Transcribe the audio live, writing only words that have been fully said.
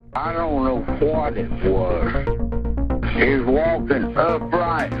I don't know what it was. He's walking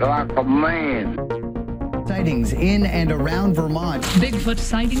upright like a man. Sightings in and around Vermont. Bigfoot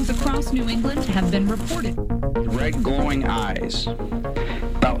sightings across New England have been reported. Red glowing eyes,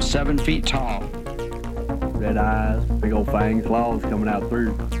 about 7 feet tall. Red eyes, big old fangs, claws coming out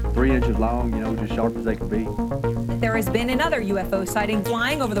through 3 inches long, just sharp as they could be. There has been another UFO sighting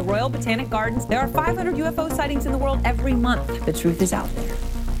flying over the Royal Botanic Gardens. There are 500 UFO sightings in the world every month. The truth is out there.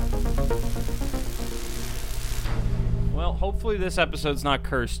 Well, hopefully this episode's not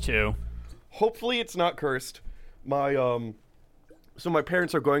cursed too. Hopefully it's not cursed. So my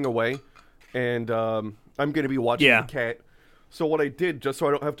parents are going away, and I'm going to be watching the cat. So what I did, just so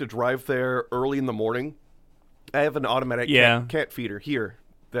I don't have to drive there early in the morning, I have an automatic cat feeder here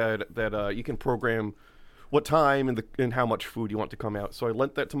that you can program what time and how much food you want to come out. So I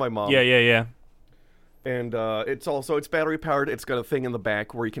lent that to my mom. Yeah. And it's battery powered. It's got a thing in the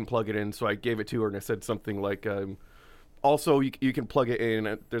back where you can plug it in. So I gave it to her and I said something like, also you can plug it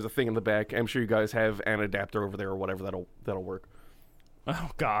in. There's a thing in the back. I'm sure you guys have an adapter over there or whatever that'll work. Oh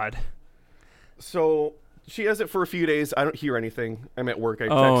God. So she has it for a few days. I don't hear anything. I'm at work. I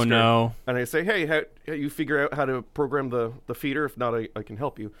text her. No. And I say, hey, how you figure out how to program the feeder? If not, I can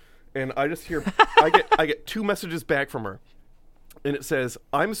help you. And I just hear, I get 2 messages back from her. And it says,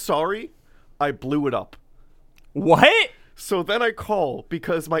 I'm sorry, I blew it up. What? So then I call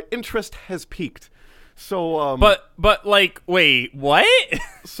because my interest has peaked. So, But like, wait, what?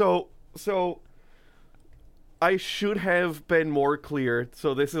 So I should have been more clear.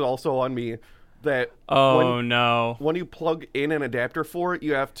 So this is also on me. That when you plug in an adapter for it,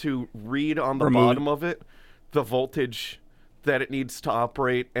 you have to read on the bottom of it the voltage that it needs to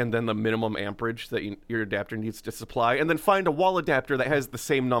operate and then the minimum amperage that your adapter needs to supply, and then find a wall adapter that has the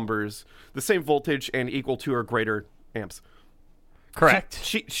same numbers, the same voltage, and equal to or greater amps. Correct.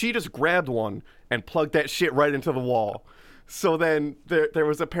 She just grabbed one and plugged that shit right into the wall. So then there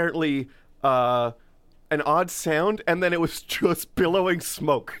was apparently an odd sound, and then it was just billowing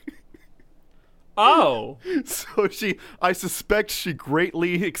smoke. Oh. So I suspect she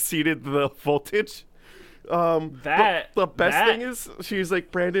greatly exceeded the voltage. The best thing is, she's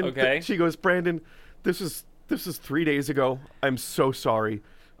like, Brandon, okay. She goes, Brandon, this is 3 days ago. I'm so sorry.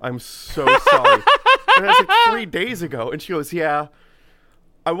 I'm so sorry. And I was like, 3 days ago. And she goes, yeah,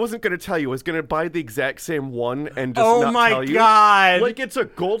 I wasn't going to tell you. I was going to buy the exact same one and just not tell you. Oh my God. Like it's a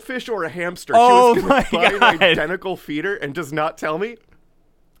goldfish or a hamster. Oh she was going to buy an identical feeder and just not tell me.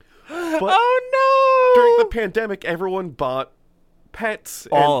 But oh no! During the pandemic, everyone bought pets,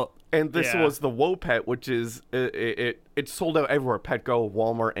 and this was the Wopet, which is it's sold out everywhere. Petco,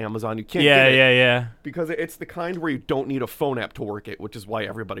 Walmart, Amazon. You can't get it. Yeah. Because it's the kind where you don't need a phone app to work it, which is why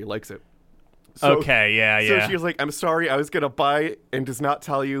everybody likes it. So, okay, yeah. So she was like, "I'm sorry, I was gonna buy it and does not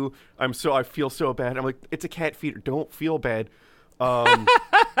tell you. I feel so bad." I'm like, "It's a cat feeder. Don't feel bad." So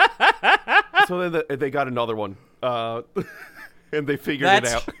then they got another one, and they figured it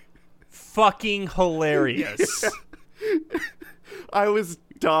out. Fucking hilarious. Yeah. I was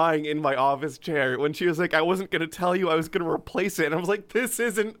dying in my office chair when she was like, I wasn't going to tell you, I was going to replace it. And I was like, this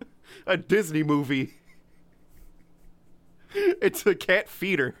isn't a Disney movie. It's a cat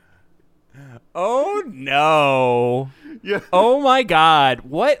feeder. Oh, no. Yeah. Oh, my God.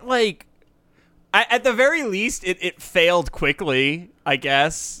 What, like... at the very least, it failed quickly, I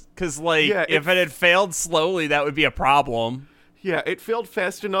guess. Because, like, if it had failed slowly, that would be a problem. Yeah, it failed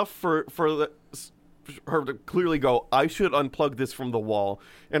fast enough for her to clearly go, I should unplug this from the wall,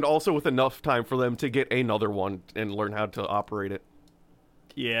 and also with enough time for them to get another one and learn how to operate it.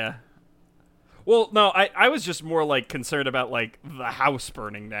 Yeah. Well, no, I was just more, like, concerned about, like, the house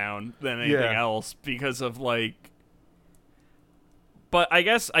burning down than anything else because of, like... But I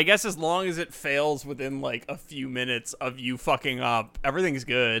guess as long as it fails within, like, a few minutes of you fucking up, everything's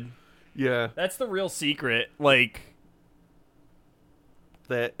good. Yeah. That's the real secret, like...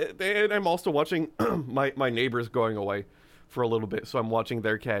 And I'm also watching my neighbor's going away for a little bit, so I'm watching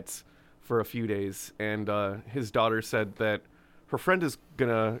their cats for a few days. And his daughter said that her friend is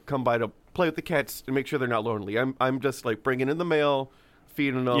gonna come by to play with the cats and make sure they're not lonely. I'm just like bringing in the mail,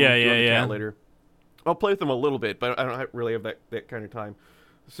 feeding them, doing the cat later. I'll play with them a little bit, but I don't really have that kind of time.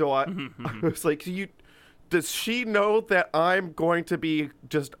 So I was like, does she know that I'm going to be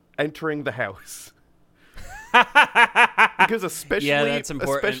just entering the house? Because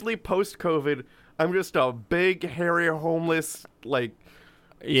especially post-COVID, I'm just a big, hairy, homeless, like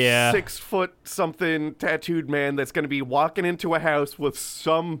 6 foot something tattooed man that's going to be walking into a house with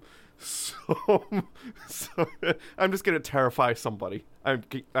some I'm just going to terrify somebody.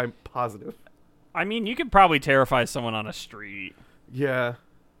 I'm positive. I mean, you could probably terrify someone on a street. Yeah.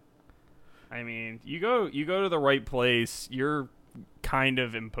 I mean, you go to the right place, you're kind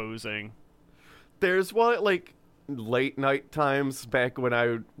of imposing. There's like late night times back when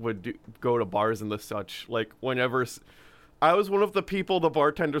I would go to bars and the such. Like whenever I was one of the people, the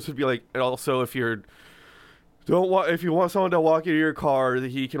bartenders would be like, and also if you want someone to walk you to your car,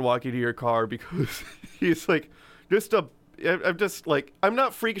 he can walk you to your car, because he's like I'm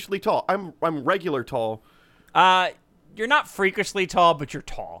not freakishly tall. I'm regular tall. You're not freakishly tall, but you're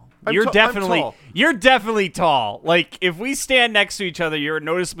tall. I'm You're tall. definitely tall. Like, if we stand next to each other, you're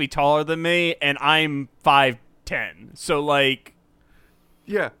noticeably taller than me, and I'm 5'10". So, like,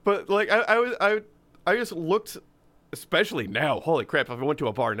 yeah, but like I just looked, especially now. Holy crap! If I went to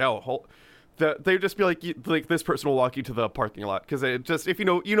a bar now, they'd just be like this person will walk you to the parking lot, because it just, if you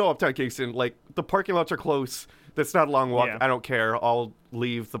know Uptown Kingston, like the parking lots are close. That's not a long walk. Yeah. I don't care. I'll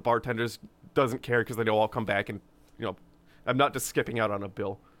leave. The bartenders doesn't care, because they know I'll come back, and I'm not just skipping out on a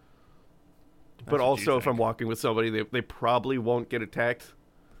bill. But also, if I'm walking with somebody, they probably won't get attacked.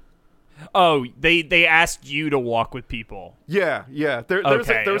 Oh, they asked you to walk with people. Yeah.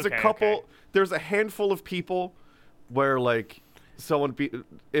 There's a couple. There's a handful of people where, like,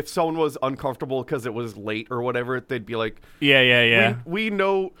 if someone was uncomfortable because it was late or whatever, they'd be like, Yeah. We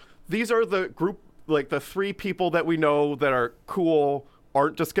know these are the group, like the 3 people that we know that are cool,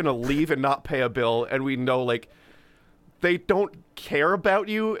 aren't just gonna leave and not pay a bill, and we know, like, they don't care about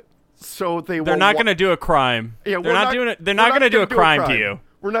you, so they're not going to do a crime. Yeah, they're not doing it. They're not going to do a crime to you.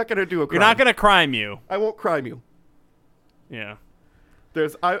 We're not going to do a crime. You're not going to crime you. I won't crime you. Yeah.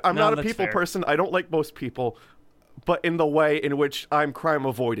 I'm not a that's people fair. person. I don't like most people, but in the way in which I'm crime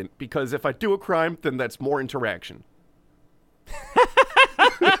avoidant, because if I do a crime, then that's more interaction.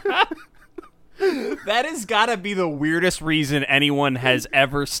 That has got to be the weirdest reason anyone has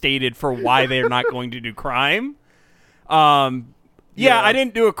ever stated for why they're not going to do crime. Yeah, I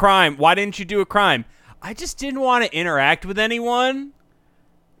didn't do a crime. Why didn't you do a crime? I just didn't want to interact with anyone.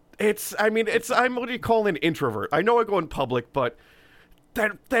 I'm what do you call an introvert? I know I go in public, but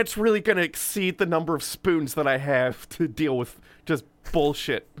that's really going to exceed the number of spoons that I have to deal with just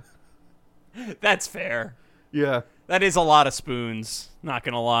bullshit. That's fair. Yeah. That is a lot of spoons, not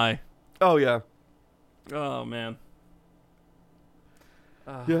going to lie. Oh, yeah. Oh, man.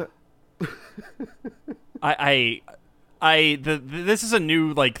 Yeah. This is a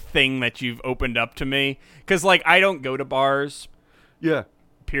new, like, thing that you've opened up to me, because, like, I don't go to bars. Yeah.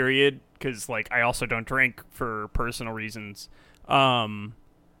 Period. Because, like, I also don't drink for personal reasons.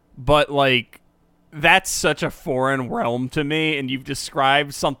 But, like, that's such a foreign realm to me, and you've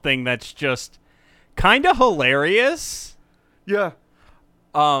described something that's just kind of hilarious. Yeah.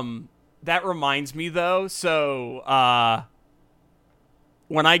 That reminds me, though, so,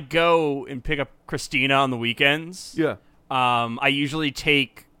 when I go and pick up Christina on the weekends, Yeah. I usually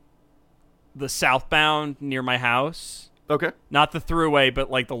take the southbound near my house. Okay. Not the thruway,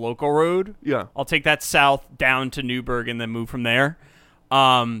 but like the local road. Yeah. I'll take that south down to Newburgh and then move from there.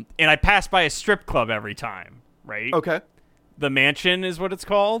 And I pass by a strip club every time, right? Okay. The Mansion is what it's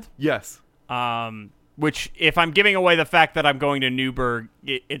called. Yes. Which, if I'm giving away the fact that I'm going to Newburgh,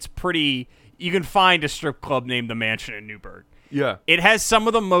 it's pretty... You can find a strip club named The Mansion in Newburgh. Yeah. It has some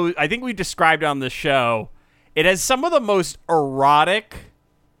of the most... I think we described on this show... It has some of the most erotic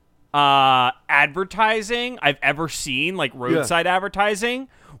advertising I've ever seen, like roadside advertising,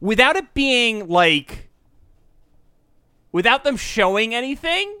 without it being like, without them showing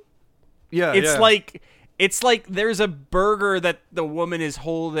anything. Yeah, it's like there's a burger that the woman is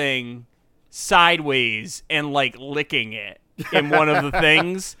holding sideways and like licking it in one of the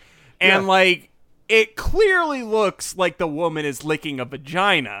things, and like it clearly looks like the woman is licking a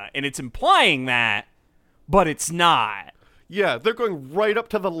vagina, and it's implying that. But it's not. Yeah, they're going right up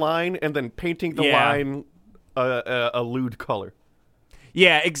to the line and then painting the line a lewd color.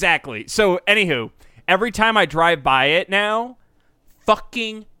 Yeah, exactly. So, anywho, every time I drive by it now,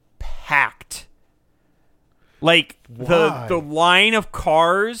 fucking packed. Like, the line of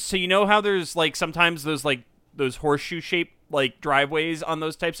cars. So, you know how there's, like, sometimes those horseshoe-shaped, like, driveways on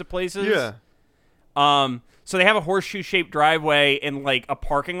those types of places? Yeah. So they have a horseshoe-shaped driveway in, like, a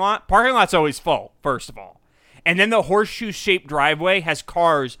parking lot. Parking lot's always full, first of all. And then the horseshoe-shaped driveway has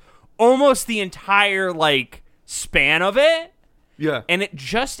cars almost the entire, like, span of it. Yeah. And it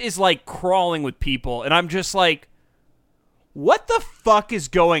just is, like, crawling with people. And I'm just like, what the fuck is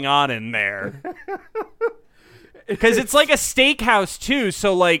going on in there? Because it's like a steakhouse, too.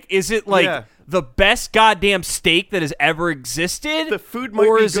 So, like, is it, like, the best goddamn steak that has ever existed? The food might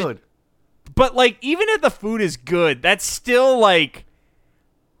be good. But, like, even if the food is good, that's still, like...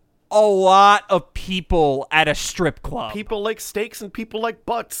 a lot of people at a strip club. People like steaks and people like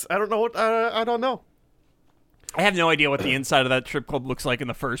butts. I don't know what. I don't know. I have no idea what the inside of that strip club looks like in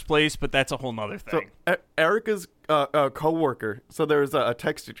the first place, but that's a whole nother thing. So Erica's co-worker. So there was a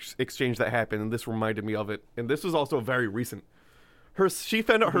text exchange that happened, and this reminded me of it. And this was also very recent. She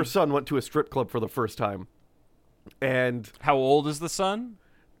found out her son went to a strip club for the first time. And how old is the son?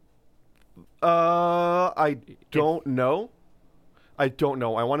 I don't know. I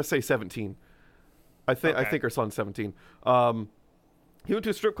want to say 17. I think her son's 17. He went to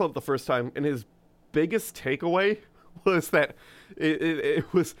a strip club the first time, and his biggest takeaway was that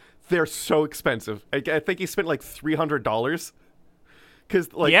they're so expensive. I think he spent like $300 because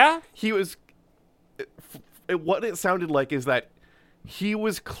he was. What it sounded like is that he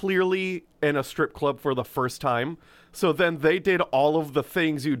was clearly in a strip club for the first time. So then they did all of the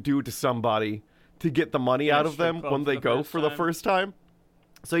things you do to somebody to get the money out of them when they go for the first time.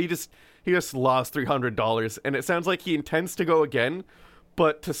 So he just lost $300, and it sounds like he intends to go again,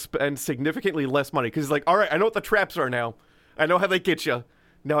 but to spend significantly less money because he's like, all right, I know what the traps are now. I know how they get you.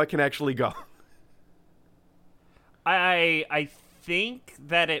 Now I can actually go. I think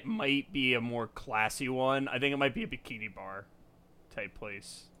that it might be a more classy one. I think it might be a bikini bar type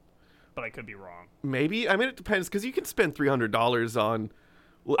place, but I could be wrong. Maybe. I mean, it depends because you can spend $300 on.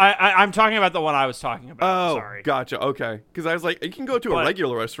 I'm talking about the one I was talking about. Oh, sorry. Gotcha. Okay, because I was like, you can go to a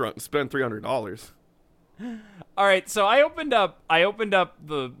regular restaurant and spend $300. All right, so I opened up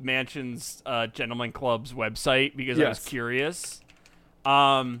the Mansion's Gentleman Club's website because I was curious.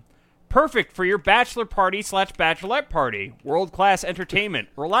 Perfect for your bachelor party / bachelorette party. World-class entertainment,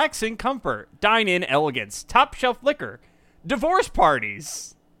 relaxing comfort, dine-in elegance, top-shelf liquor, divorce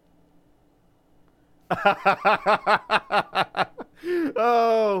parties.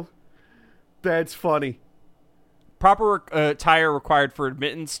 Oh, that's funny. Proper attire required for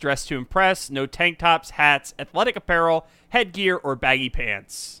admittance, dress to impress, no tank tops, hats, athletic apparel, headgear, or baggy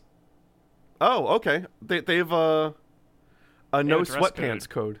pants. Oh, okay. They have a no sweatpants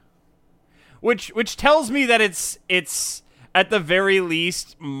code. Which tells me that it's at the very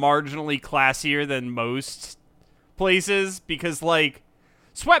least marginally classier than most places because like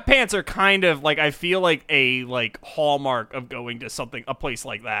sweatpants are kind of like I feel like a hallmark of going to a place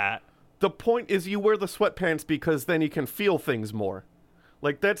like that. The point is you wear the sweatpants because then you can feel things more.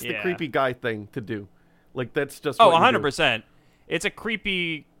 Like, that's the creepy guy thing to do. Like, that's just what 100%. It's a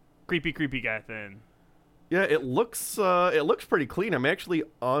creepy guy thing. Yeah, it looks pretty clean. I'm actually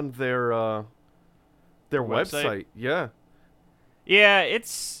on their website. Yeah. Yeah,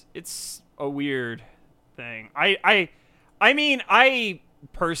 it's a weird thing. I mean, I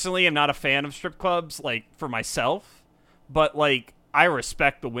personally am not a fan of strip clubs, like, for myself, but, like, I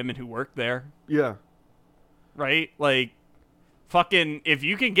respect the women who work there. Yeah. Right? Like, fucking, if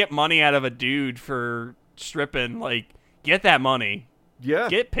you can get money out of a dude for stripping, like, get that money. Yeah.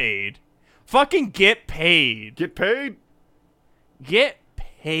 Get paid. Fucking get paid. Get paid? Get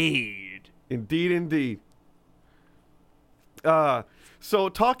paid. Indeed, indeed. So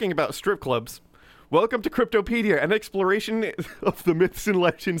talking about strip clubs, welcome to Cryptopedia, an exploration of the myths and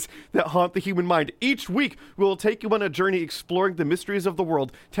legends that haunt the human mind. Each week, we will take you on a journey exploring the mysteries of the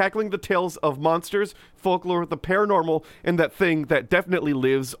world, tackling the tales of monsters, folklore, the paranormal, and that thing that definitely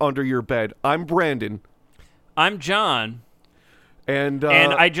lives under your bed. I'm Brandon. I'm John. And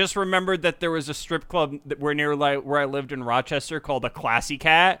I just remembered that there was a strip club where I lived in Rochester called the Classy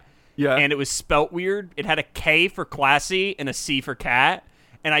Cat. Yeah. And it was spelt weird. It had a K for classy and a C for cat.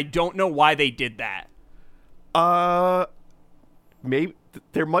 And I don't know why they did that. Maybe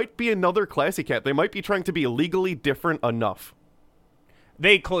there might be another Classy Cat. They might be trying to be legally different enough.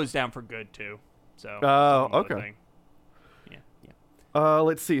 They closed down for good too. So. Okay. Yeah.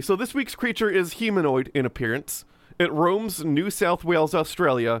 Let's see. So this week's creature is humanoid in appearance. It roams New South Wales,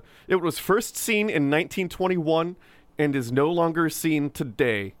 Australia. It was first seen in 1921 and is no longer seen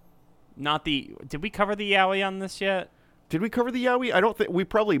today. Did we cover the Yowie on this yet? Did we cover the Yowie? I don't think we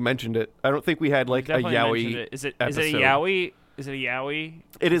probably mentioned it. I don't think we had like a Yowie. Is it episode. a Yowie? Is it a Yowie?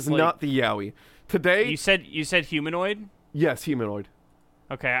 It is not the Yowie. Today You said humanoid? Yes, humanoid.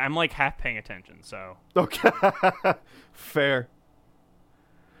 Okay, I'm like half paying attention, so. Okay. Fair.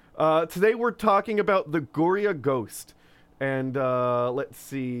 Today we're talking about the Goria ghost. And let's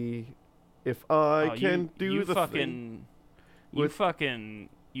see if I can do the thing. You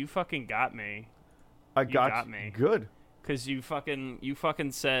fucking got me. I got me. Good. Because you fucking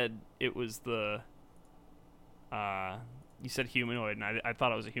said it was the you said humanoid, and I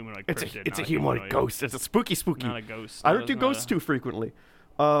thought it was a humanoid cryptid. It's a humanoid ghost. It's a spooky. Not a ghost. I don't do ghosts too frequently.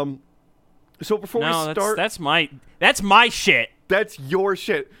 So before we start, that's my shit. That's your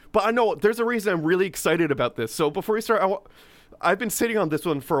shit. But I know there's a reason I'm really excited about this. So before we start, I've been sitting on this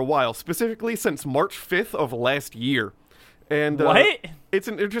one for a while, specifically since March 5th of last year. And What? It's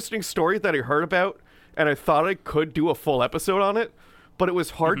an interesting story that I heard about, and I thought I could do a full episode on it, but it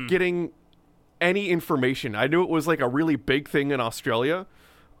was hard getting any information. I knew it was like a really big thing in Australia,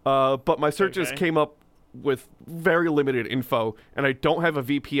 but my searches came up with very limited info, and I don't have a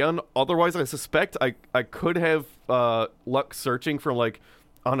VPN. Otherwise, I suspect I could have luck searching from like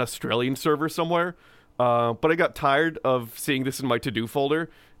an Australian server somewhere, but I got tired of seeing this in my to-do folder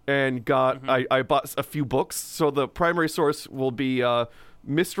and I bought a few books. So the primary source will be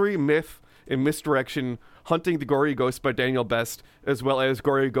Mystery, Myth, and Misdirection, Hunting the Gory Ghost by Daniel Best, as well as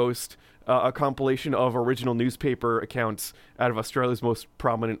Gory Ghost, a compilation of original newspaper accounts out of Australia's most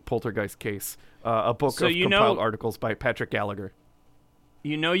prominent poltergeist case, a book of compiled articles by Patrick Gallagher.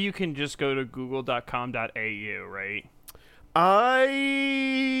 You know you can just go to google.com.au, right?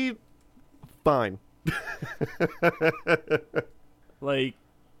 Fine. Like,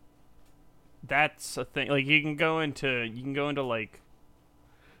 that's a thing. Like, you can go into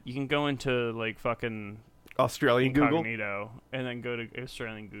fucking Australian Google? incognito and then go to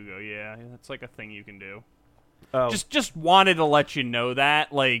Australian Google. Yeah, that's like a thing you can do. Oh. Just wanted to let you know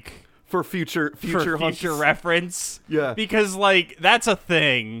that, like, For future hunts. reference. Yeah. Because, like, that's a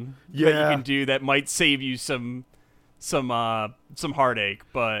thing that you Yeah. can do that might save you some heartache,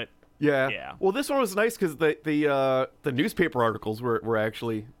 but Yeah. Well, this one was nice because the newspaper articles were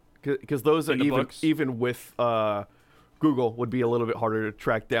actually, because those are In the books? even with Google would be a little bit harder to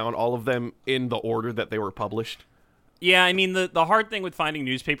track down all of them in the order that they were published. yeah, I mean, the hard thing with finding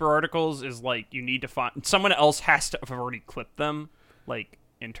newspaper articles is, like, you need to find someone else has to have already clipped them, like,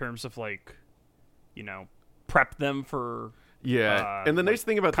 in terms of, like, you know, prep them for And the nice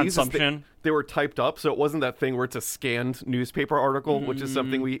thing about these is consumption. they were typed up, so it wasn't that thing where it's a scanned newspaper article, which is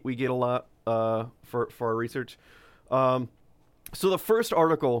something we get a lot for our research. So the first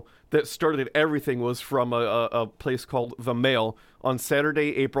article that started everything was from a place called The Mail on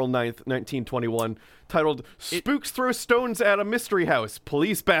Saturday, April 9th, 1921, titled "Spooks Throw Stones at a Mystery House.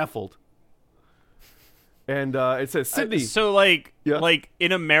 Police Baffled." And it says, Sydney. So, like, Yeah. like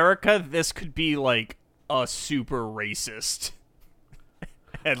in America, this could be like a super racist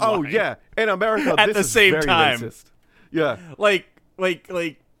headline. Oh, yeah. In America, At this the is same very time. racist. Yeah.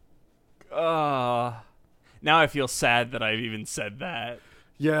 Now I feel sad that I've even said that.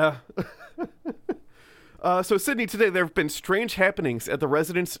 Yeah. So, Sydney, today there have been strange happenings at the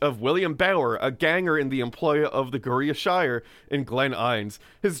residence of William Bauer, a ganger in the employ of the Goria Shire in Glen Innes.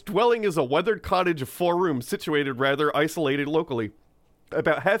 His dwelling is a weathered cottage of 4 rooms situated rather isolated locally,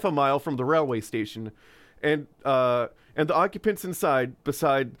 about half a mile from the railway station. And the occupants inside,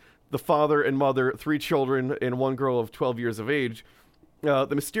 beside the father and mother, 3 children, and 1 girl of 12 years of age,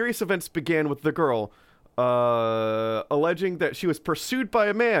 the mysterious events began with the girl alleging that she was pursued by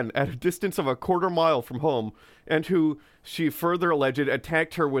a man at a distance of a quarter mile from home, and who she further alleged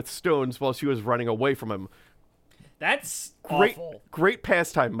attacked her with stones while she was running away from him. That's Great, awful. great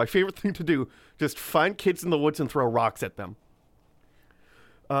pastime. My favorite thing to do: just find kids in the woods and throw rocks at them.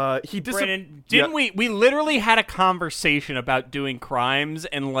 Brandon, didn't we literally had a conversation about doing crimes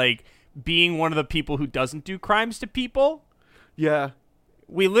and, like, being one of the people who doesn't do crimes to people? Yeah.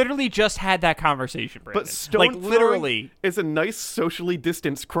 We literally just had that conversation, Brandon. But stone like, throwing literally is a nice socially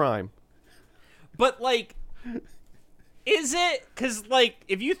distanced crime. But, like, is it? Because, like,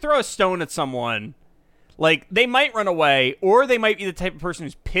 if you throw a stone at someone, like, they might run away, or they might be the type of person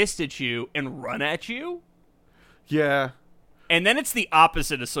who's pissed at you and run at you. Yeah. And then it's the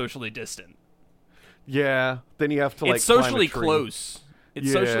opposite of socially distant. Yeah. Then you have to, like, it's socially climb a tree. close. It's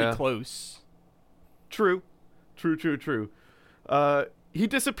Yeah. socially close. True. He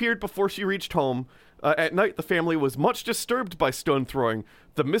disappeared before she reached home. At night, the family was much disturbed by stone throwing,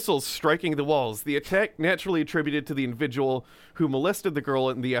 the missiles striking the walls. The attack naturally attributed to the individual who molested the girl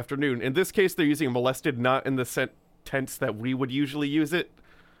in the afternoon. In this case, they're using molested not in the tense that we would usually use it.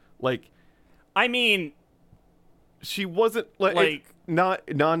 Like, I mean, she wasn't not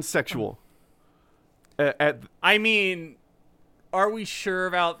non-sexual. I mean, are we sure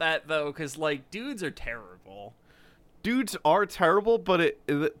about that though? Because, like, dudes are terrible. Dudes are terrible, but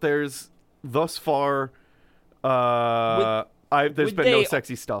there's thus far there's been no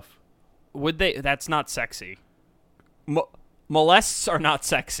sexy stuff. Would they? That's not sexy. Molests are not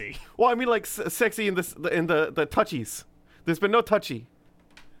sexy. Well, I mean, like, sexy in the touchies. There's been no touchy.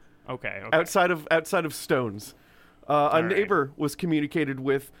 Okay. Outside of stones. A neighbor was communicated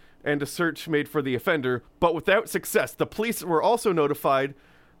with, and a search made for the offender, but without success. The police were also notified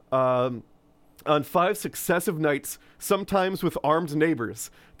On 5 successive nights, sometimes with armed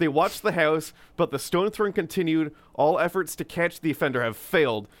neighbors. They watched the house, but the stone throwing continued. All efforts to catch the offender have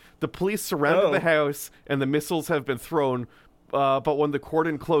failed. The police surrounded the house, and the missiles have been thrown, but when the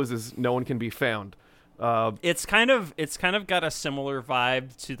cordon closes, no one can be found. It's kind of got a similar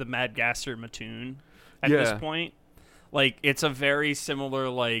vibe to the Madgasser Mattoon at this point. Like, it's a very similar,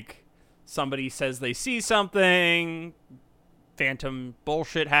 like, somebody says they see something, phantom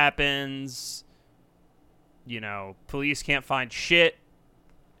bullshit happens, you know, police can't find shit,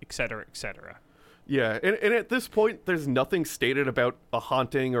 etc., etc. Yeah, and at this point, there's nothing stated about a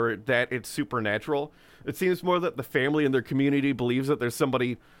haunting or that it's supernatural. It seems more that the family and their community believes that there's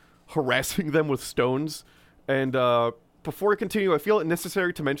somebody harassing them with stones. And before I continue, I feel it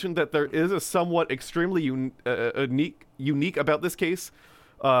necessary to mention that there is a somewhat extremely unique about this case.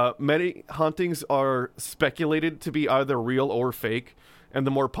 Many hauntings are speculated to be either real or fake, and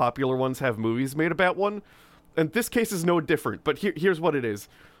the more popular ones have movies made about one. And this case is no different, but here's what it is.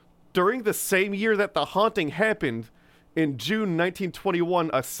 During the same year that the haunting happened, in June 1921,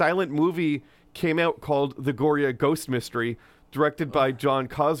 a silent movie came out called The Goria Ghost Mystery, directed by John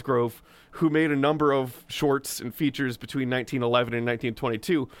Cosgrove, who made a number of shorts and features between 1911 and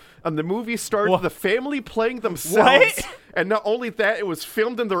 1922. And the movie starred the family playing themselves. What? And not only that, it was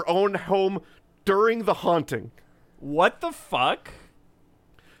filmed in their own home during the haunting. What the fuck?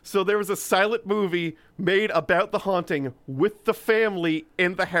 So there was a silent movie made about the haunting with the family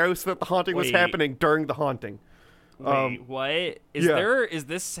in the house that the haunting was happening during the haunting. Wait, what?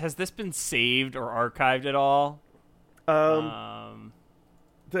 Has this been saved or archived at all?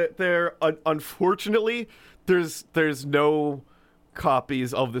 Unfortunately, there's no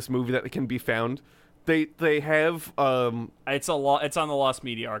copies of this movie that can be found. They have it's on the Lost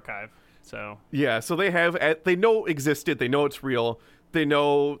Media Archive. So yeah, so they know it existed. They know it's real. They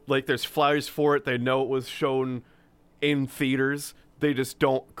know, like, there's flyers for it. They know it was shown in theaters. They just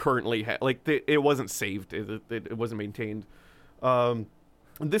don't currently have, like, it wasn't saved. It wasn't maintained.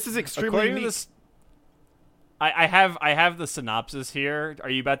 This is extremely unique. I have the synopsis here. Are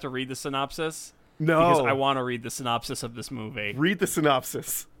you about to read the synopsis? No. Because I want to read the synopsis of this movie. Read the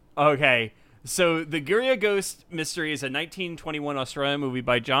synopsis. Okay. So, The Goria Ghost Mystery is a 1921 Australian movie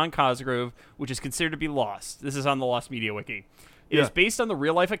by John Cosgrove, which is considered to be lost. This is on the Lost Media Wiki. It is based on the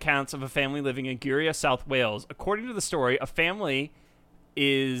real-life accounts of a family living in Goria, South Wales. According to the story, a family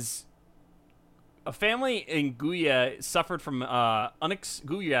in Goya suffered from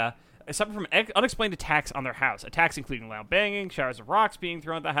unexplained attacks on their house. Attacks including loud banging, showers of rocks being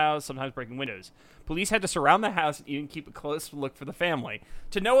thrown at the house, sometimes breaking windows. Police had to surround the house and even keep a close look for the family.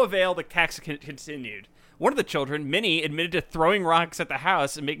 To no avail, the attacks continued. One of the children, Minnie, admitted to throwing rocks at the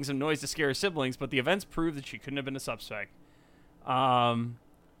house and making some noise to scare her siblings, but the events proved that she couldn't have been a suspect. When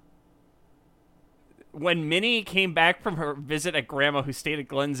Minnie came back from her visit at Grandma, who stayed at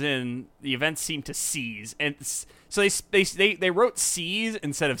Glen's Inn, the events seemed to cease, and so they wrote "cease"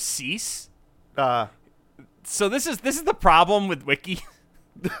 instead of "cease." So this is the problem with wiki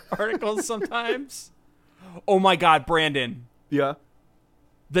articles sometimes. Oh my God, Brandon! Yeah,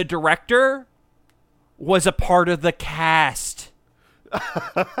 the director was a part of the cast.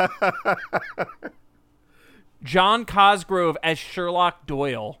 John Cosgrove as Sherlock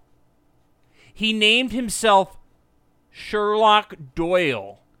Doyle. He named himself Sherlock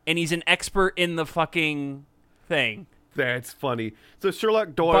Doyle, and he's an expert in the fucking thing. That's funny. So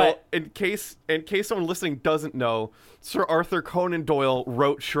Sherlock Doyle, in case someone listening doesn't know, Sir Arthur Conan Doyle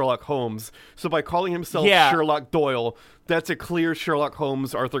wrote Sherlock Holmes. So by calling himself Sherlock Doyle, that's a clear Sherlock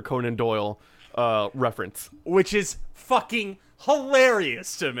Holmes, Arthur Conan Doyle reference. Which is fucking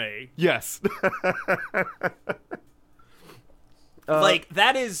hilarious to me. Yes. Like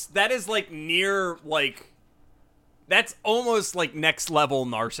that is like near, like, that's almost like next level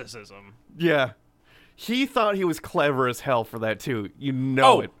narcissism. Yeah. He thought he was clever as hell for that too. You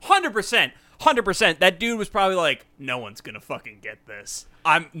know it. 100%. That dude was probably like, no one's going to fucking get this.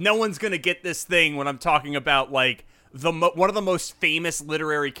 No one's going to get this thing when I'm talking about, like, one of the most famous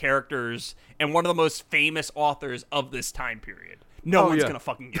literary characters and one of the most famous authors of this time period. No one's going to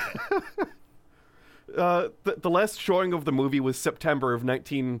fucking get it. The last showing of the movie was September of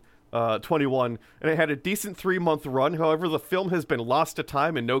 1921, and it had a decent 3-month run. However, the film has been lost to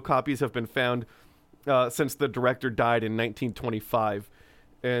time, and no copies have been found since the director died in 1925.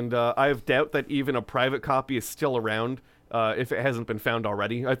 And I have doubt that even a private copy is still around if it hasn't been found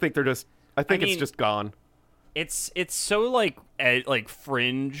already. I think it's just gone. It's so like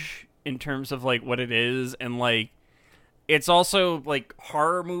fringe in terms of like what it is, and like it's also like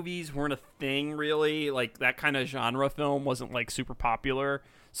horror movies weren't a thing really. Like that kind of genre film wasn't like super popular.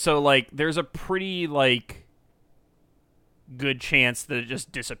 So, like, there's a pretty, like, good chance that it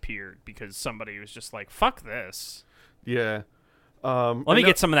just disappeared because somebody was just like, fuck this. Yeah. Let me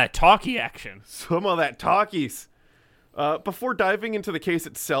get some of that talkie action. Some of that talkies. Before diving into the case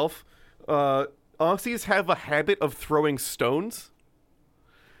itself, Aussies have a habit of throwing stones.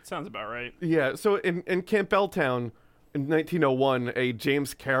 Sounds about right. Yeah, so in Campbelltown in 1901, a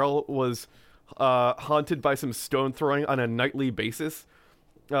James Carroll was haunted by some stone throwing on a nightly basis.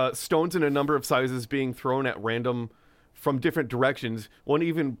 Stones in a number of sizes being thrown at random from different directions, one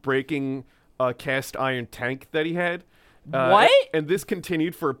even breaking a cast iron tank that he had. What? And this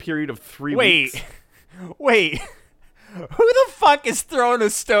continued for a period of 3 weeks. Wait. Who the fuck is throwing a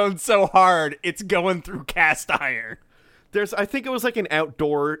stone so hard it's going through cast iron? I think it was like an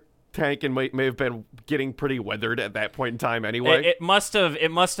outdoor tank and may have been getting pretty weathered at that point in time anyway. It must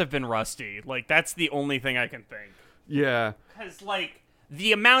have been rusty. Like, that's the only thing I can think. Yeah. Because, like,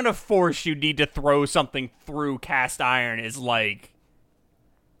 the amount of force you need to throw something through cast iron is like...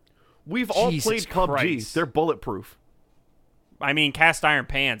 We've all Jesus played PUBG. Christ. They're bulletproof. I mean, cast iron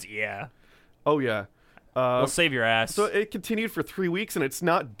pans, yeah. Oh, yeah. We'll save your ass. So it continued for 3 weeks, and it's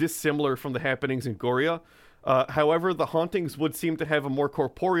not dissimilar from the happenings in Goria. However, the hauntings would seem to have a more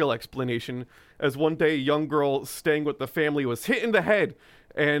corporeal explanation, as one day a young girl staying with the family was hit in the head,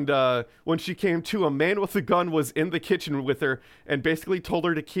 and when she came to, a man with a gun was in the kitchen with her and basically told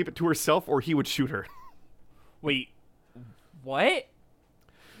her to keep it to herself or he would shoot her. Wait, what?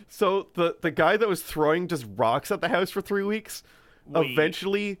 So the guy that was throwing just rocks at the house for 3 weeks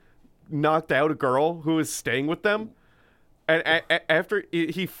eventually knocked out a girl who was staying with them. And after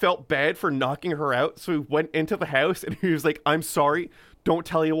he felt bad for knocking her out, so he went into the house and he was like, "I'm sorry, don't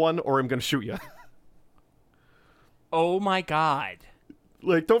tell anyone or I'm going to shoot you." Oh my God.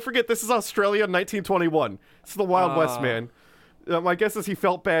 Like, don't forget, this is Australia 1921. It's the Wild West, man. My guess is he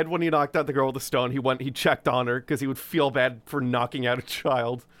felt bad when he knocked out the girl with the stone. He checked on her because he would feel bad for knocking out a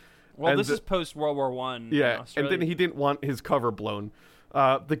child. Well, this is post-World War I. Yeah, and then he didn't want his cover blown.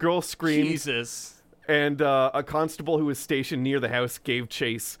 The girl screamed. Jesus. And a constable who was stationed near the house gave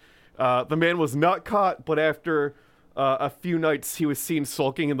chase. The man was not caught, but after a few nights, he was seen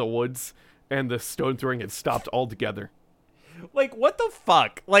sulking in the woods, and the stone throwing had stopped altogether. Like, what the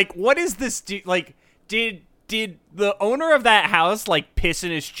fuck? Like, what is this? Like, did the owner of that house, like, piss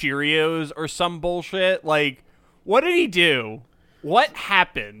in his Cheerios or some bullshit? Like, what did he do? What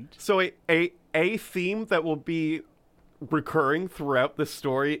happened? So a theme that will be recurring throughout this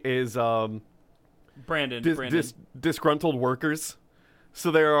story is Brandon. disgruntled workers.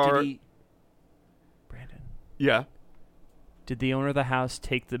 So there are... Brandon. Yeah. Did the owner of the house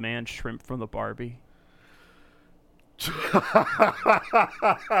take the man's shrimp from the Barbie?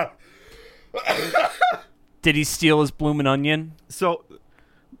 Did he steal his bloomin' onion? So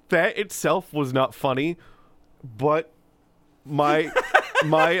that itself was not funny, but my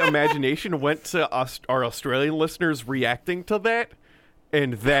imagination went to our Australian listeners reacting to that,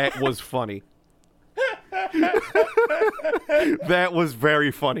 and that was funny. That was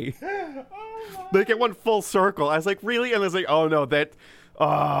very funny. Like, it went full circle. I was like, really? And I was like, oh no, that...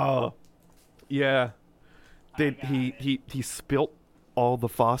 Oh. Yeah. He spilt all the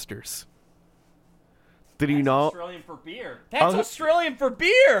Fosters. Did he not? Australian for beer. That's Australian for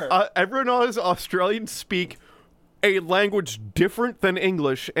beer. Everyone knows Australians speak a language different than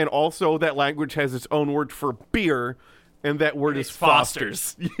English, and also that language has its own word for beer, and that word is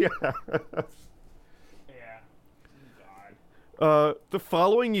Fosters. Yeah. Yeah. God. The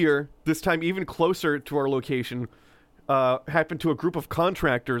following year, this time even closer to our location, happened to a group of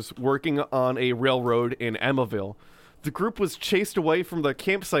contractors working on a railroad in Emmaville. The group was chased away from the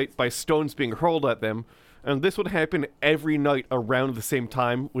campsite by stones being hurled at them, and this would happen every night around the same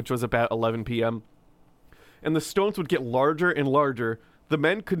time, which was about 11 p.m. And the stones would get larger and larger. The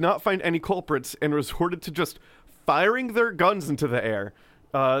men could not find any culprits and resorted to just firing their guns into the air.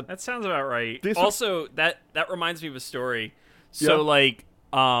 That sounds about right. Also, that reminds me of a story. So, like,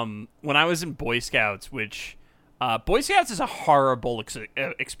 when I was in Boy Scouts, which... Boy Scouts is a horrible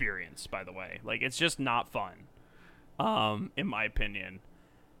experience, by the way. Like, it's just not fun, in my opinion.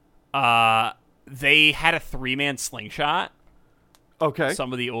 They had a 3-man slingshot. Okay.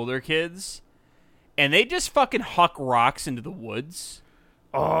 Some of the older kids. And they just fucking huck rocks into the woods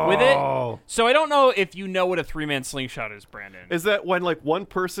with it. So I don't know if you know what a 3-man slingshot is, Brandon. Is that when, like, one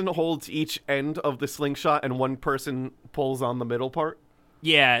person holds each end of the slingshot and one person pulls on the middle part?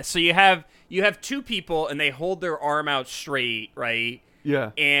 Yeah, so you have 2 people and they hold their arm out straight, right?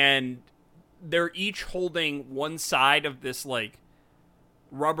 Yeah. And they're each holding one side of this, like,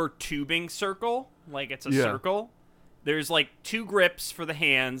 rubber tubing circle. Like, it's a circle. there's like 2 grips for the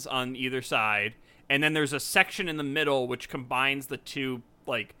hands on either side, and then there's a section in the middle which combines the 2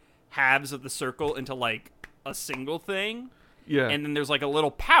 like halves of the circle into like a single thing. Yeah. And then there's like a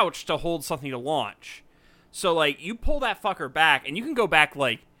little pouch to hold something to launch. So like you pull that fucker back, and you can go back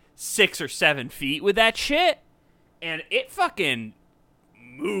like 6 or 7 feet with that shit, and it fucking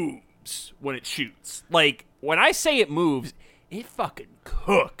moves when it shoots. Like when I say it moves, it fucking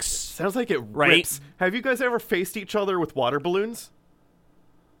cooks. Sounds like it right? rips. Have you guys ever faced each other with water balloons?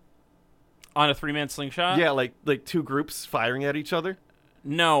 On a 3-man slingshot? Yeah, like 2 groups firing at each other.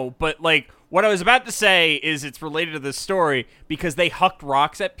 No, but like what I was about to say is it's related to this story because they hucked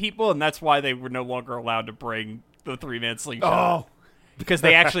rocks at people, and that's why they were no longer allowed to bring the 3-man slingshot. Oh, Because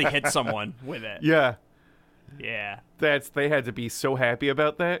they actually hit someone with it. yeah. Yeah. They had to be so happy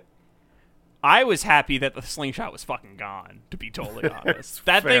about that. I was happy that the slingshot was fucking gone, to be totally honest.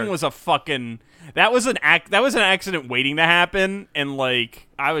 That fair. thing was a fucking that was an accident waiting to happen, and like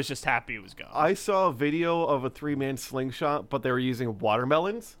I was just happy it was gone. I saw a video of a 3-man slingshot, but they were using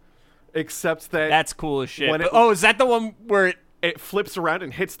watermelons. Except that That's cool as shit. when But- is that the one where it flips around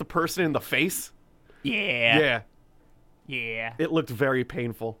and hits the person in the face. Yeah. Yeah, it looked very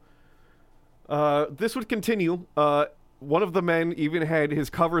painful. This would continue. One of the men even had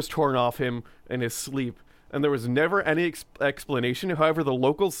his covers torn off him in his sleep, and there was never any explanation. However, the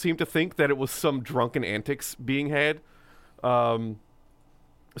locals seemed to think that it was some drunken antics being had. Sounds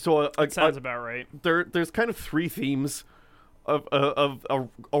about right. There's kind of 3 themes of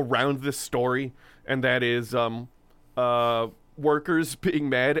around this story, and that is workers being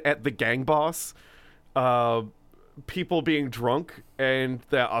mad at the gang boss, people being drunk, and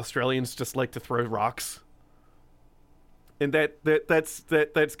that Australians just like to throw rocks. And that's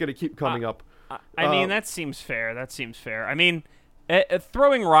going to keep coming up. I mean, that seems fair. I mean,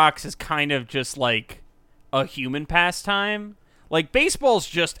 throwing rocks is kind of just like a human pastime. Like baseball's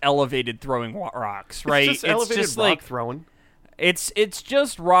just elevated throwing rocks, right? It's just elevated rock like throwing. It's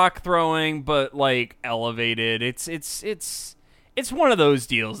just rock throwing, but like elevated. It's one of those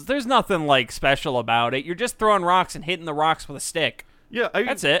deals. There's nothing like special about it. You're just throwing rocks and hitting the rocks with a stick. Yeah,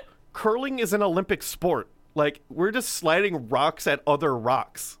 that's it. Curling is an Olympic sport. Like, we're just sliding rocks at other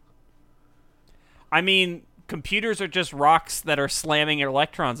rocks. I mean, computers are just rocks that are slamming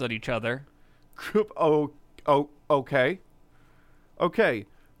electrons at each other. Okay. Okay,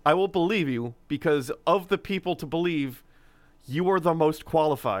 I will believe you, because of the people to believe, you are the most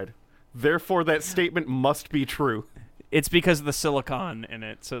qualified. Therefore, that statement must be true. It's because of the silicon in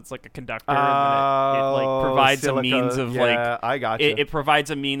it, so it's like a conductor, and then it like provides silica, a means of I got it provides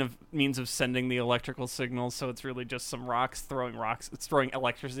a means of sending the electrical signals. So it's really just some rocks. It's throwing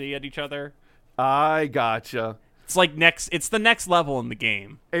electricity at each other. I gotcha. It's like it's the next level in the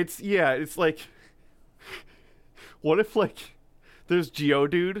game. It's like, what if like there's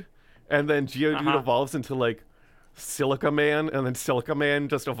Geodude, and then Geodude evolves into like Silica Man, and then Silica Man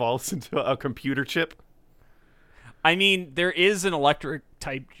just evolves into a computer chip? I mean, there is an electric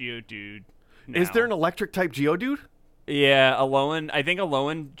type Geodude now. Is there an electric type Geodude? Yeah, Alolan. I think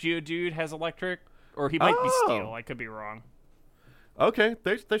Alolan Geodude has electric, or he might be steel. I could be wrong. Okay,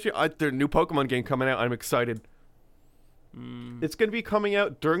 there's a new Pokemon game coming out. I'm excited. It's going to be coming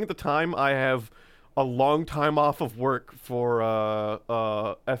out during the time I have a long time off of work for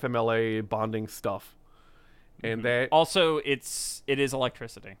FMLA bonding stuff, and that also it is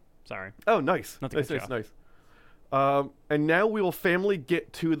electricity. Sorry. Oh, nice. Nothing Nice. And now we will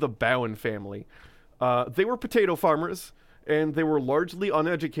get to the Bowen family. They were potato farmers, and they were largely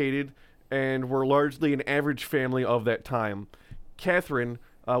uneducated, and were largely an average family of that time. Catherine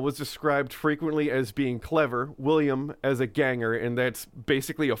was described frequently as being clever, William as a ganger, and that's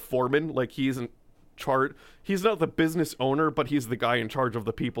basically a foreman. Like, he's in charge. He's not the business owner, but he's the guy in charge of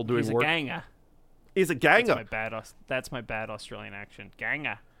the people doing work. He's a ganger. He's a ganger. That's my bad Australian accent.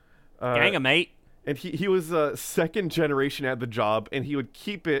 Ganger. Ganger, mate. And he was a second generation at the job, and he would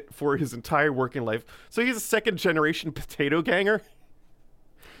keep it for his entire working life. So he's a second generation potato ganger.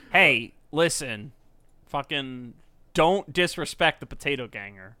 Hey, listen. Fucking don't disrespect the potato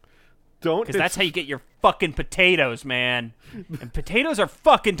ganger. Don't. Because that's how you get your fucking potatoes, man. And potatoes are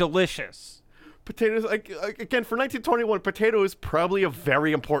fucking delicious. Potatoes, again, for 1921, potato is probably a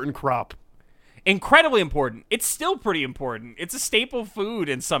very important crop. Incredibly important. It's still pretty important. It's a staple food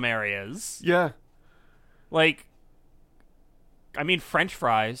in some areas. Yeah. Like, I mean, French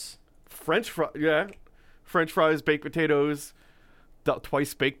fries. French fries, baked potatoes,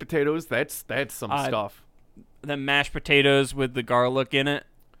 twice baked potatoes. That's some stuff. The mashed potatoes with the garlic in it.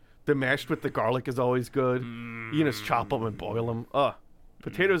 The mashed with the garlic is always good. You just chop them and boil them.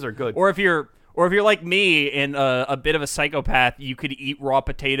 Potatoes are good. Or if you're Or if you're like me and a bit of a psychopath, you could eat raw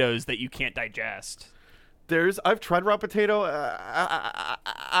potatoes that you can't digest. I've tried raw potato. I'm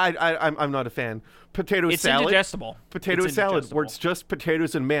not a fan. Potato salad. It's indigestible. Potato salad, where it's just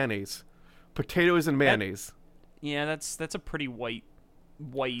potatoes and mayonnaise. Potatoes and mayonnaise. That's a pretty white.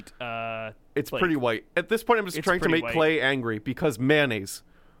 It's pretty white. At this point, I'm just trying to make Clay angry because mayonnaise.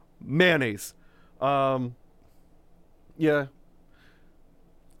 Yeah.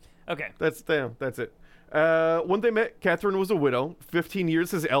 Okay. That's it. When they met, Catherine was a widow, 15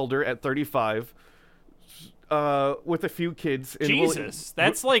 years his elder at 35. With a few kids. Jesus,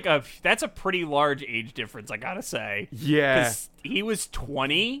 that's a pretty large age difference, I gotta say. Yeah, 'cause he was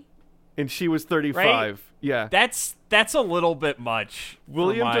 20 and she was 35. Right? Yeah, that's a little bit much.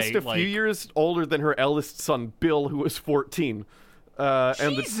 William just a few years older than her eldest son, Bill, who was 14.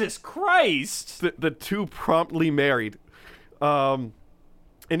 Jesus Christ! The two promptly married. And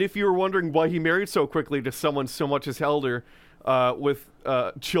if you were wondering why he married so quickly to someone so much his elder, with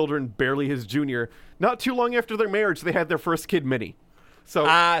children barely his junior. Not too long after their marriage, they had their first kid, Minnie. So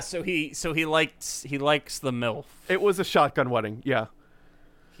he likes the MILF. It was a shotgun wedding, yeah.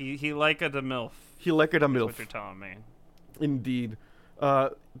 He liked the MILF. He liked a MILF. That's what you're telling me. Indeed.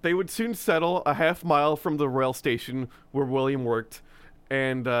 They would soon settle a half mile from the rail station where William worked,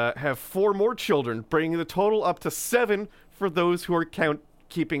 and have 4 more children, bringing the total up to 7 for those who are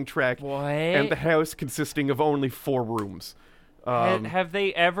keeping track. What? And the house consisting of only 4 rooms. Have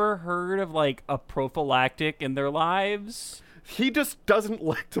they ever heard of like a prophylactic in their lives? He just doesn't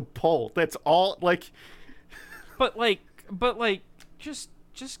like to pull. That's all. Like, but just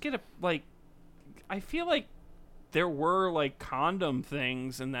get a like. I feel like there were like condom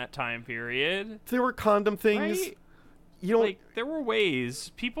things in that time period. There were condom things. Right? You know, like there were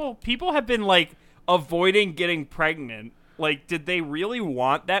ways people have been like avoiding getting pregnant. Like, did they really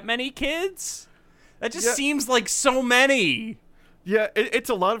want that many kids? That just seems like so many. Yeah,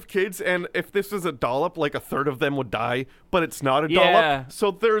 it's a lot of kids, and if this was a dollop, like a third of them would die, but it's not a dollop, so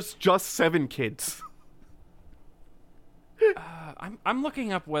there's just 7 kids. I'm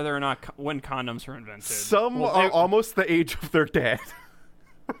looking up whether or not when condoms were invented. Some are almost the age of their dad.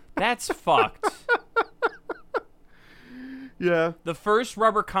 That's fucked. Yeah. The first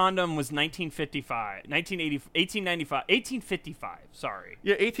rubber condom was 1855, sorry.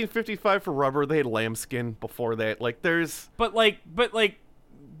 Yeah, 1855 for rubber. They had lambskin before that. Like, there's... But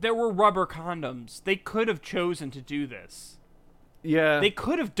there were rubber condoms. They could have chosen to do this. Yeah. They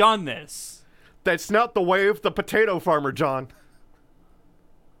could have done this. That's not the way of the potato farmer, John.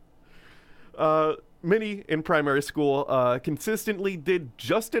 Minnie, in primary school, consistently did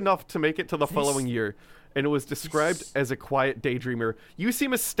just enough to make it to the following year. And it was described as a quiet daydreamer. You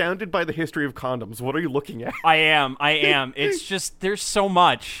seem astounded by the history of condoms. What are you looking at? I am. It's just, there's so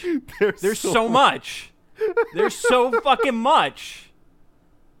much. There's so much. There's so fucking much.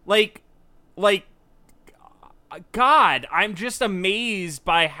 Like, God, I'm just amazed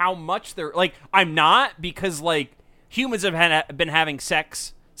by how much they're, like, I'm not, because, like, humans have been having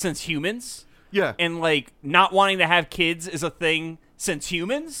sex since humans. Yeah. And, like, not wanting to have kids is a thing since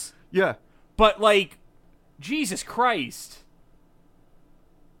humans. Yeah. But, like, Jesus Christ.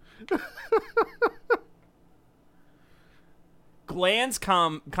 Glands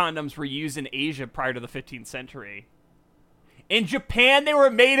condoms were used in Asia prior to the 15th century. In Japan, they were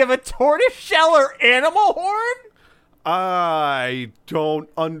made of a tortoiseshell or animal horn? I don't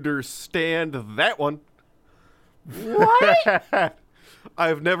understand that one. What?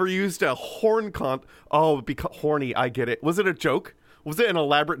 I've never used a horn Oh, because horny, I get it. Was it a joke? Was it an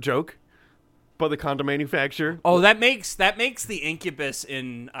elaborate joke by the condom manufacturer? Oh, that makes the incubus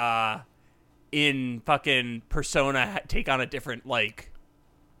in fucking Persona take on a different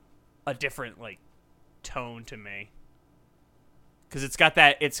tone to me. Because it's got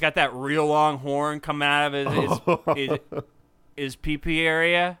that real long horn coming out of his pee-pee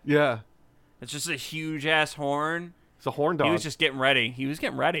area. Yeah. It's just a huge ass horn. It's a horn dog. He was just getting ready.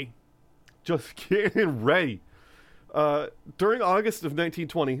 Just getting ready. During August of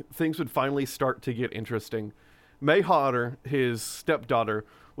 1920, things would finally start to get interesting. May Hodder, his stepdaughter,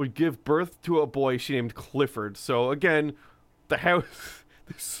 would give birth to a boy she named Clifford. So again, the house,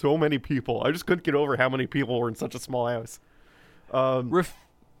 there's so many people. I just couldn't get over how many people were in such a small house.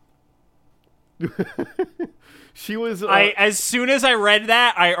 She was. As soon as I read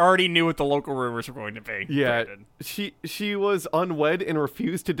that, I already knew what the local rumors were going to be. Yeah, she was unwed and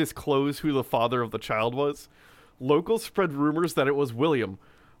refused to disclose who the father of the child was. Locals spread rumors that it was William.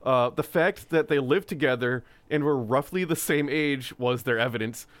 The fact that they lived together and were roughly the same age was their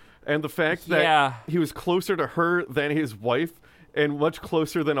evidence, and the fact that he was closer to her than his wife and much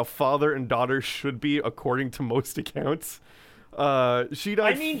closer than a father and daughter should be, according to most accounts. She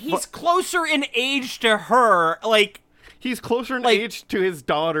died. I mean, he's closer in age to her. Like, he's closer in age to his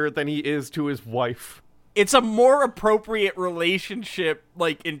daughter than he is to his wife. It's a more appropriate relationship,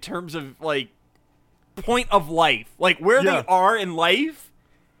 like, in terms of, like, point of life. Like, where they are in life,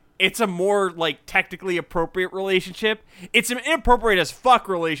 it's a more, like, technically appropriate relationship. It's an inappropriate as fuck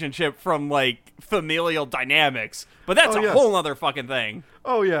relationship from, like, familial dynamics. But that's a whole other fucking thing.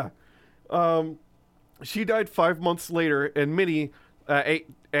 Oh, yeah. She died 5 months later, and Minnie, at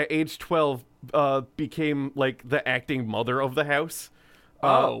age 12, became, like, the acting mother of the house.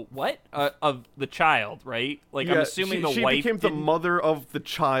 What? Of the child, right? Like, I'm assuming she wife became the mother of the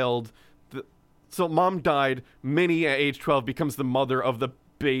child. So mom died. Minnie, at age 12, becomes the mother of the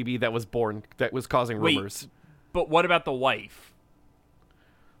baby that was born, that was causing rumors. But what about the wife?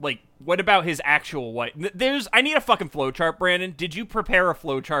 Like, what about his actual wife? I need a fucking flowchart, Brandon. Did you prepare a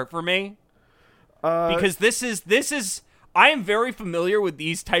flowchart for me? Because this is I am very familiar with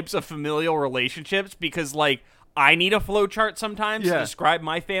these types of familial relationships because, like, I need a flowchart sometimes to describe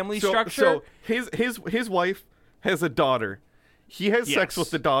my family structure. So his wife has a daughter. He has sex with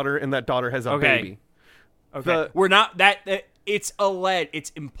the daughter, and that daughter has a baby. Okay, we're not that. It's alleged.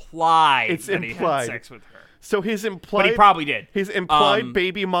 It's implied. It's that implied. He had sex with her. So his implied, but he probably did. His implied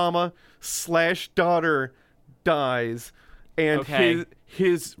baby mama / daughter dies, and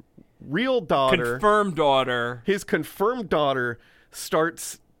his real daughter, his confirmed daughter,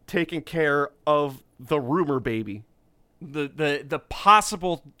 starts taking care of the rumor baby, the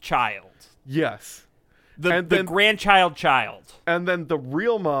possible child. Yes, the grandchild child, and then the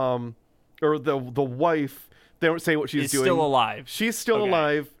real mom or the wife. They don't say what she's doing. Still alive. She's still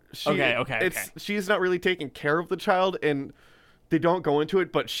alive. She's not really taking care of the child, and they don't go into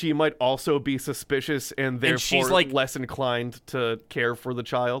it, but she might also be suspicious and therefore she's like, less inclined to care for the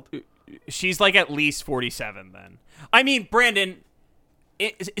child. She's like at least 47 then. I mean, Brandon,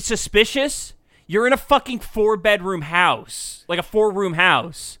 it's suspicious? You're in a fucking 4-bedroom house. Like a 4-room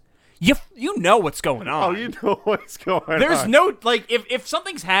house. You know what's going on. Oh, you know what's going on. There's no, like, if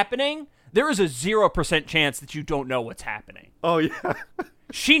something's happening, there is a 0% chance that you don't know what's happening. Oh, yeah.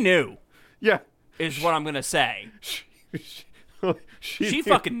 She knew. Yeah. Is what I'm going to say. She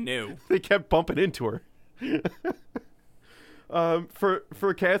fucking knew. They kept bumping into her.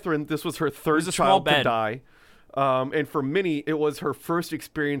 For Catherine, this was her third child to die. And for Minnie, it was her first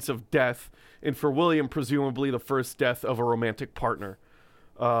experience of death. And for William, presumably the first death of a romantic partner.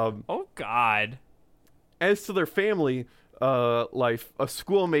 Oh, God. As to their family life, a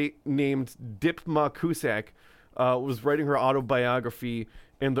schoolmate named Dipma Cusack was writing her autobiography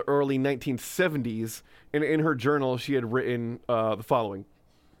in the early 1970s, and in her journal she had written the following,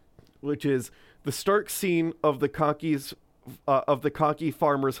 which is the stark scene of the cocky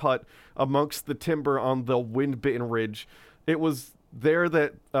farmer's hut amongst the timber on the wind-bitten ridge. It was there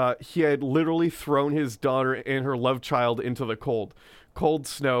that he had literally thrown his daughter and her love child into the cold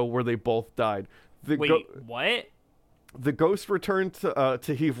snow where they both died. What? The ghost returned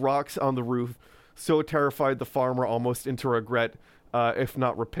to heave rocks on the roof, so terrified the farmer almost into regret, if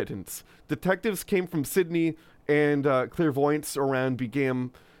not repentance. Detectives came from Sydney, and clairvoyants around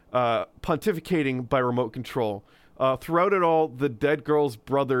began pontificating by remote control. Throughout it all, the dead girl's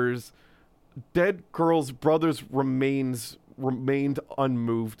brothers' remained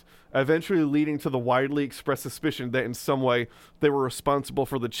unmoved, eventually leading to the widely expressed suspicion that in some way they were responsible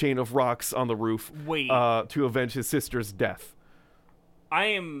for the chain of rocks on the roof to avenge his sister's death. I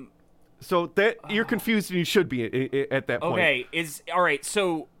am... So that you're confused, and you should be at that point. Okay, all right,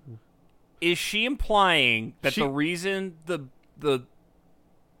 so is she implying that the reason the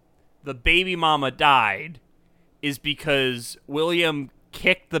baby mama died is because William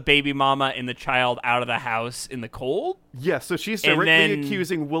kicked the baby and the child out of the house in the cold? Yeah, so she's directly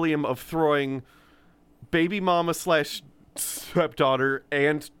accusing William of throwing baby mama / stepdaughter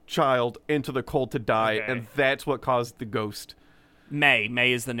and child into the cold to die, and that's what caused the ghost.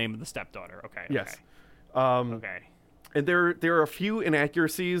 May is the name of the stepdaughter. Okay. Yes. Okay. And there are a few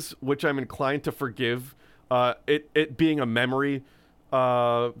inaccuracies which I'm inclined to forgive. It being a memory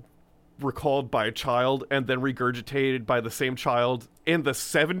recalled by a child and then regurgitated by the same child in the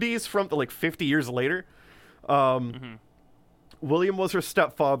 70s from like 50 years later. William was her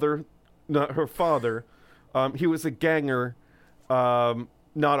stepfather, not her father. He was a ganger, not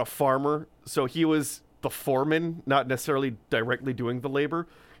a farmer. So he was the foreman, not necessarily directly doing the labor.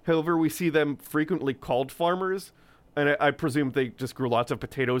 However, we see them frequently called farmers, and I presume they just grew lots of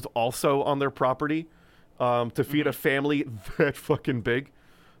potatoes also on their property to feed a family that fucking big.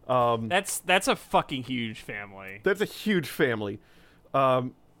 That's a fucking huge family. That's a huge family.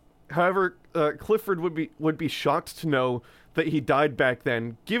 However, Clifford would be shocked to know that he died back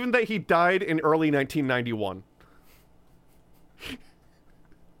then, given that he died in early 1991.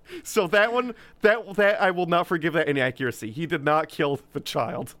 So that I will not forgive that inaccuracy. He did not kill the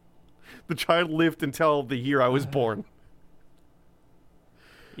child. The child lived until the year I was born.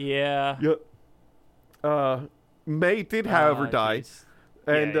 Yeah. Yep. May did, however, die. Geez.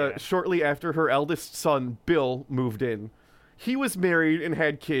 And shortly after, her eldest son, Bill, moved in. He was married and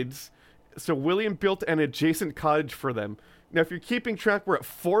had kids, so William built an adjacent cottage for them. Now, if you're keeping track, we're at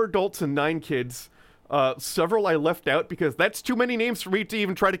 4 adults and 9 kids. Several I left out because that's too many names for me to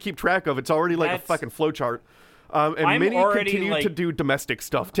even try to keep track of. It's already like a fucking flowchart. And Minnie continued to do domestic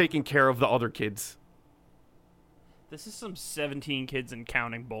stuff, taking care of the other kids. This is some 17 kids and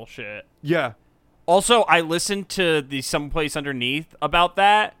counting bullshit. Yeah. Also, I listened to the Someplace Underneath about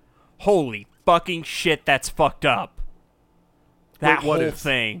that. Holy fucking shit, that's fucked up. That what whole is?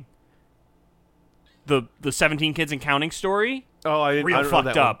 thing. The 17 kids and counting story? Oh, I Real don't know fucked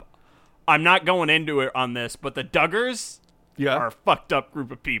that up. one. I'm not going into it on this, but the Duggars are a fucked up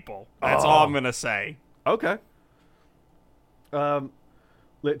group of people. That's all I'm going to say. Okay.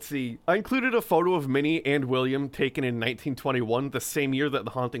 Let's see. I included a photo of Minnie and William taken in 1921, the same year that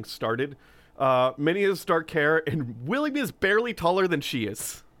the haunting started. Minnie has dark hair, and William is barely taller than she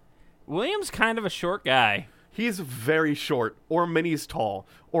is. William's kind of a short guy. He's very short, or Minnie's tall,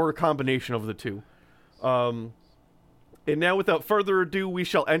 or a combination of the two. And now, without further ado, we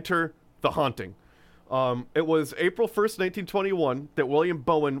shall enter the haunting. It was April 1st, 1921, that William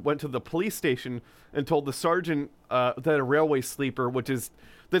Bowen went to the police station and told the sergeant that a railway sleeper,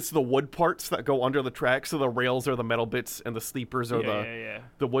 that's the wood parts that go under the tracks, so the rails are the metal bits and the sleepers are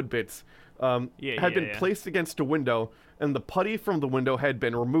the wood bits, had been placed against a window, and the putty from the window had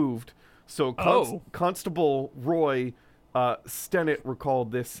been removed. So Constable Roy Stennett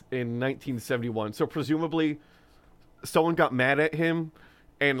recalled this in 1971. So presumably someone got mad at him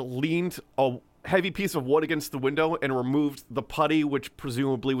and leaned a heavy piece of wood against the window and removed the putty, which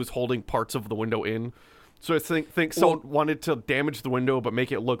presumably was holding parts of the window in. So I think someone wanted to damage the window but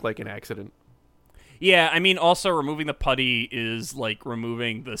make it look like an accident. Yeah, I mean, also removing the putty is like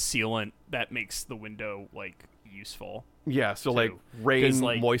removing the sealant that makes the window like useful. Yeah, so too. like rain,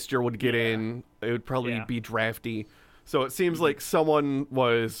 like, moisture would get in. It would probably be drafty. So it seems like someone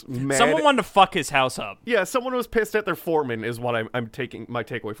was mad. Someone wanted to fuck his house up. Yeah, someone was pissed at their foreman is what I'm taking my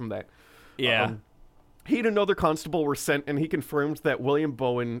takeaway from that. Yeah. He and another constable were sent, and he confirmed that William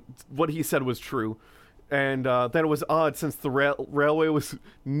Bowen, what he said was true. And that it was odd since the railway was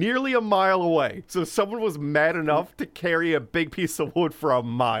nearly a mile away. So someone was mad enough to carry a big piece of wood for a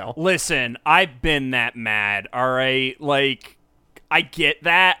mile. Listen, I've been that mad, all right? Like, I get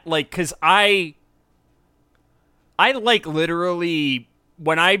that. Like, because I like literally,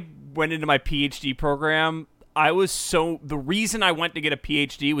 when I went into my PhD program, the reason I went to get a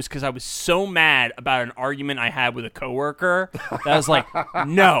PhD was because I was so mad about an argument I had with a coworker that I was like,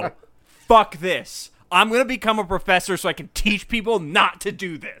 no, fuck this. I'm going to become a professor so I can teach people not to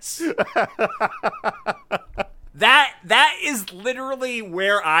do this. That is literally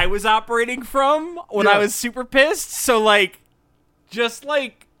where I was operating from when I was super pissed. So, like, just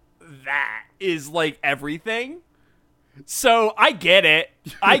like that is like everything. So I get it.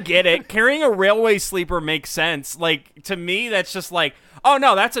 Carrying a railway sleeper makes sense. Like, to me, that's just like, oh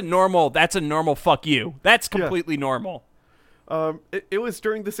no, that's a normal fuck you. That's completely normal. It was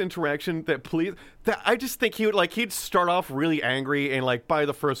during this interaction that I just think he'd start off really angry and like by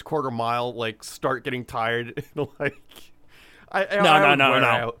the first quarter mile, like start getting tired. Like,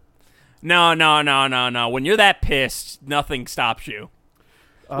 No. When you're that pissed, nothing stops you.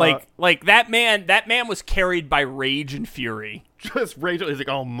 Like that man was carried by rage and fury. Just rage. He's like,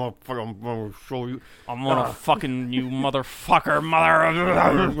 oh, motherfucker, I'm gonna show you. I'm gonna fucking you motherfucker,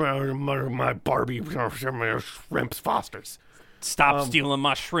 mother. My Barbie, shrimps Fosters. Stop stealing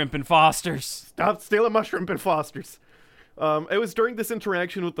my shrimp and Fosters. Stop stealing my shrimp and Fosters. It was during this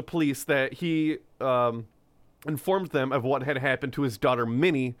interaction with the police that he informed them of what had happened to his daughter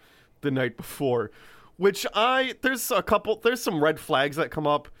Minnie the night before. Which there's some red flags that come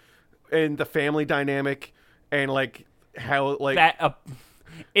up in the family dynamic and like how like that.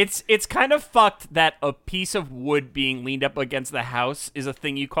 It's kind of fucked that a piece of wood being leaned up against the house is a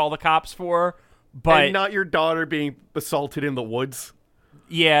thing you call the cops for, but and not your daughter being assaulted in the woods.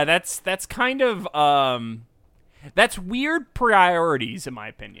 Yeah, that's kind of that's weird priorities in my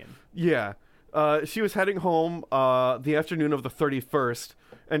opinion. Yeah. She was heading home the afternoon of the 31st,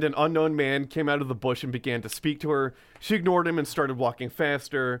 and an unknown man came out of the bush and began to speak to her. She ignored him and started walking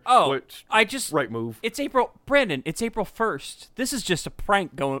faster. Oh, which, right move. It's April, Brandon. It's April 1st. This is just a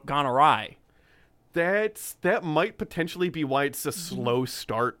prank gone awry. That might potentially be why it's a slow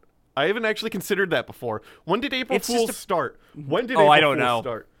start. I haven't actually considered that before. When did April Fool's start? When did April I don't Fool's know.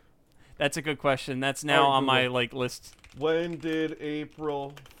 start? That's a good question. That's now on my list. When did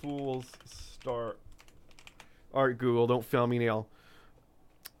April Fool's start? All right, Google, don't fail me now.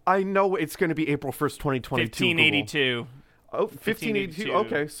 I know it's going to be April 1st, 2022. 1582. Oh, 1582.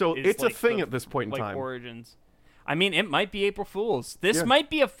 Okay, so it's a thing at this point in time. Origins. I mean, it might be April Fool's. This might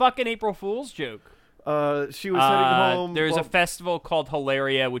be a fucking April Fool's joke. She was heading home. There's a festival called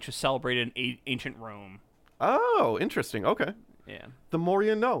Hilaria, which was celebrated in ancient Rome. Oh, interesting. Okay. Yeah. The more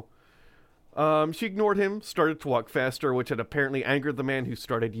you know. She ignored him, started to walk faster, which had apparently angered the man who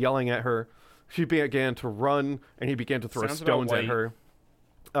started yelling at her. She began to run, and he began to throw stones at her.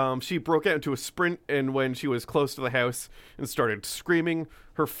 She broke out into a sprint, and when she was close to the house and started screaming,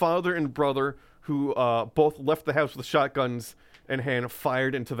 her father and brother, who both left the house with shotguns in hand,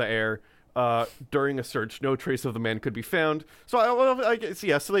 fired into the air. During a search, no trace of the man could be found. So I guess,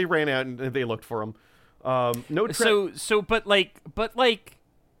 yeah, so they ran out and they looked for him.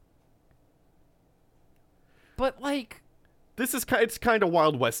 This is it's kind of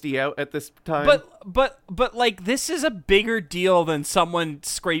Wild Westy out at this time. But like this is a bigger deal than someone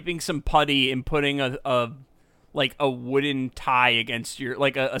scraping some putty and putting a wooden tie against your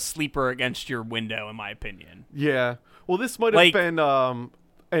a sleeper against your window, in my opinion. Yeah. Well, this might have been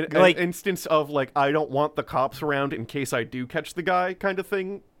an instance of I don't want the cops around in case I do catch the guy kind of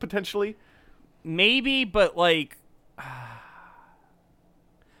thing, potentially. Maybe, but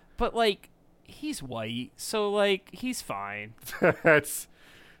he's white, so he's fine. That's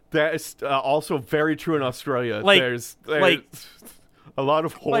also very true in Australia. There's a lot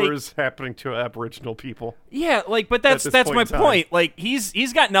of horrors happening to Aboriginal people. Yeah, but that's my point.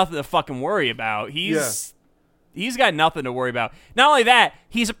 He's got nothing to fucking worry about. He's got nothing to worry about. Not only that,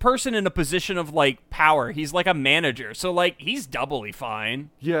 he's a person in a position of power. He's like a manager, so he's doubly fine.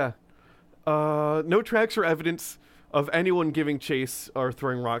 Yeah. No tracks or evidence of anyone giving chase or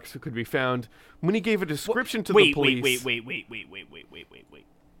throwing rocks could be found. When he gave a description to the police... Wait.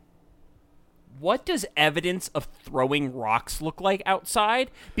 What does evidence of throwing rocks look like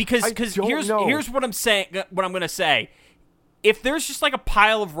outside? Because here's what I'm saying. What I'm gonna say. If there's just a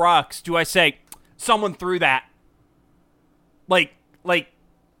pile of rocks, do I say someone threw that? A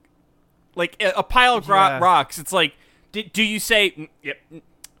pile of rocks. It's do you say, yep,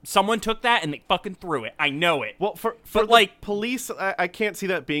 someone took that and they fucking threw it? I know it. Well, for the police, I can't see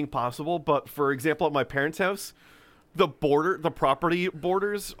that being possible. But for example, at my parents' house, the property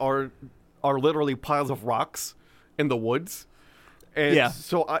borders are literally piles of rocks in the woods. And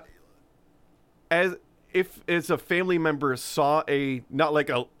so if a family member saw not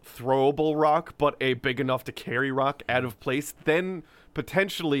a throwable rock, but a big enough to carry rock out of place, then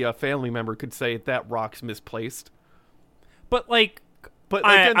potentially a family member could say that rock's misplaced. But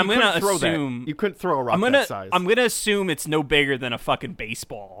I'm gonna assume you couldn't throw a rock that size. I'm gonna assume it's no bigger than a fucking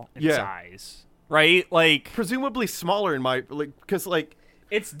baseball in size, right? Presumably smaller in my because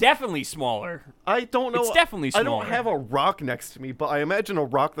it's definitely smaller. I don't know. It's definitely smaller. I don't have a rock next to me, but I imagine a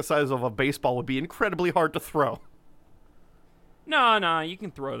rock the size of a baseball would be incredibly hard to throw. No, you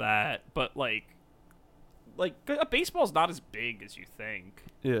can throw that, but a baseball's not as big as you think.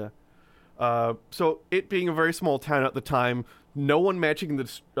 Yeah. So it being a very small town at the time, no one matching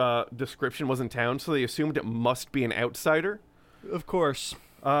the description was in town, so they assumed it must be an outsider. Of course.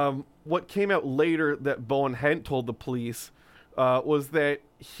 What came out later that Bowen hadn't told the police was that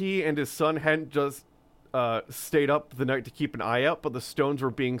he and his son hadn't just stayed up the night to keep an eye out, but the stones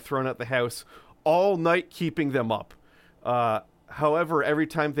were being thrown at the house all night, keeping them up. However, every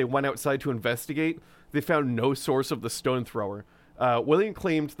time they went outside to investigate, they found no source of the stone thrower. William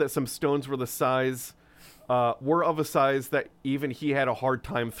claimed that some stones were of a size that even he had a hard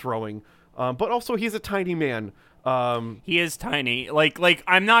time throwing. But also, he's a tiny man. He is tiny.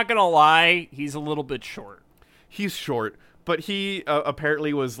 I'm not gonna lie, he's a little bit short. He's short, but he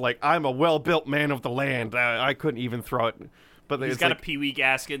apparently was I'm a well-built man of the land. I couldn't even throw it. But he's got a Pee Wee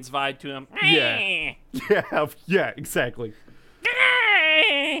Gaskins vibe to him. Yeah, exactly.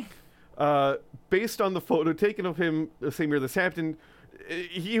 Based on the photo taken of him the same year this happened,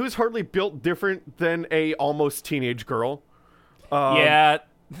 he was hardly built different than a almost teenage girl. And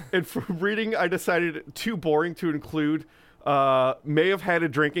from reading, I decided too boring to include. May have had a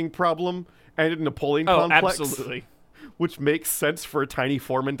drinking problem and a Napoleon complex. Absolutely. Which makes sense for a tiny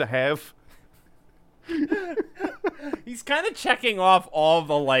foreman to have. He's kind of checking off all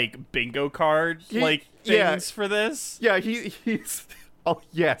the like bingo card things for this. Yeah, he's. Oh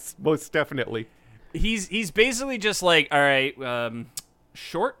yes, most definitely. He's basically just like, all right,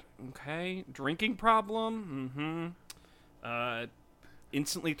 short, okay, drinking problem,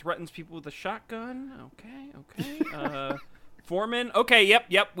 instantly threatens people with a shotgun, okay, foreman, okay,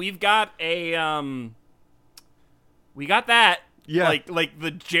 yep, we got that. Yeah, like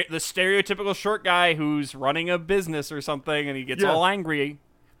the stereotypical short guy who's running a business or something, and he gets all angry.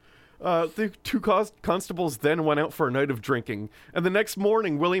 The two constables then went out for a night of drinking, and the next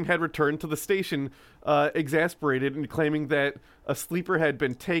morning William had returned to the station, exasperated and claiming that a sleeper had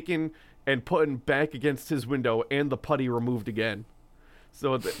been taken and put back against his window and the putty removed again.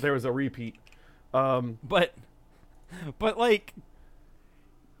 So there was a repeat. But like,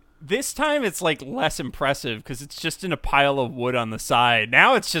 this time it's like less impressive because it's just in a pile of wood on the side.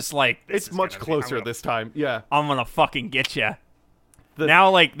 Now it's just like, it's much closer this time. Yeah, I'm gonna fucking get you. Now,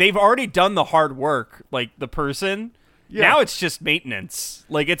 like, they've already done the hard work, like, the person. Yeah. Now it's just maintenance.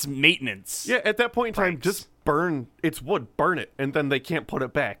 Like, it's maintenance. Yeah, at that point in time, just burn. It's wood. Burn it. And then they can't put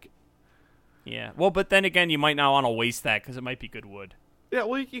it back. Yeah. Well, but then again, you might not want to waste that because it might be good wood. Yeah,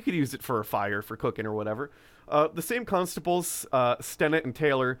 well, you could use it for a fire, for cooking or whatever. The same constables, Stennett and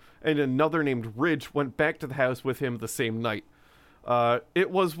Taylor, and another named Ridge went back to the house with him the same night. It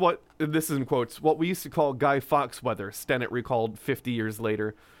was what, this is in quotes, what we used to call Guy Fawkes weather, Stennett recalled 50 years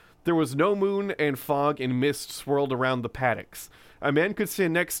later. There was no moon, and fog and mist swirled around the paddocks. A man could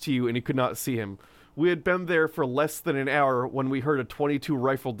stand next to you, and you could not see him. We had been there for less than an hour when we heard a .22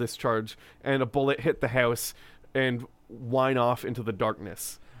 rifle discharge, and a bullet hit the house and whine off into the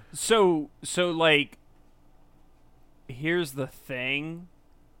darkness. So like, here's the thing.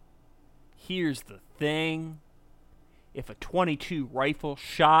 If a .22 rifle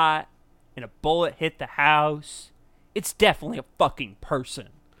shot and a bullet hit the house, it's definitely a fucking person.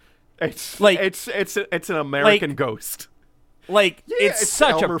 It's like it's an American ghost. Like, yeah, it's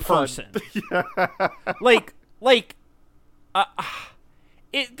such a person.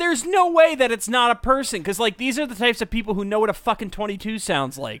 There's no way that it's not a person, because like these are the types of people who know what a fucking .22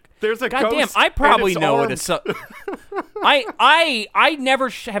 sounds like. There's a goddamn. ghost. I probably know armed. what I never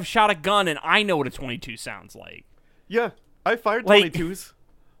have shot a gun, and I know what a .22 sounds like. Yeah, I fired Like, .22s.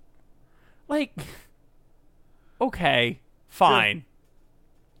 Like, okay, fine.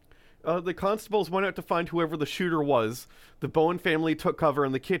 Yeah. The constables went out to find whoever the shooter was. The Bowen family took cover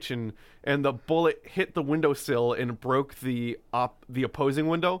in the kitchen, and the bullet hit the windowsill and broke the opposing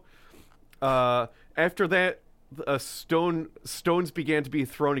window. After that, stones began to be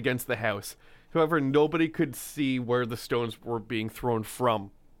thrown against the house. However, nobody could see where the stones were being thrown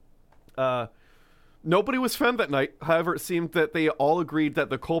from. Nobody was found that night. However, it seemed that they all agreed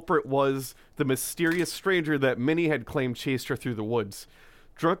that the culprit was the mysterious stranger that Minnie had claimed chased her through the woods.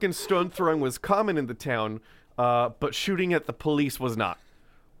 Drunken stone throwing was common in the town, but shooting at the police was not.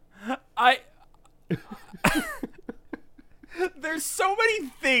 There's so many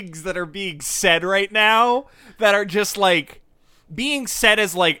things that are being said right now that are just like being said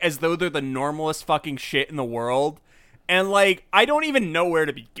as though they're the normalest fucking shit in the world. And like, I don't even know where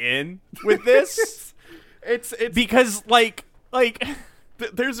to begin with this. it's because like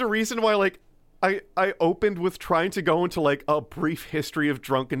there's a reason why like I opened with trying to go into like a brief history of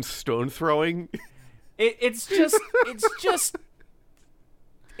drunken stone throwing. It's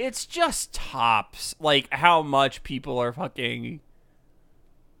just tops like how much people are fucking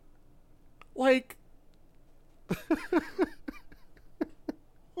like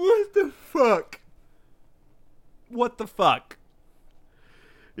what the fuck?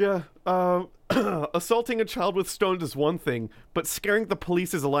 Yeah, assaulting a child with stones is one thing, but scaring the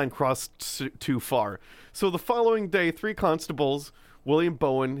police is a line crossed too far. So the following day, 3 constables, William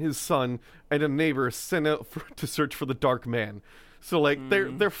Bowen, his son, and a neighbor sent out to search for the dark man. So like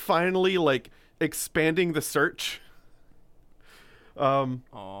they're finally like expanding the search. I'm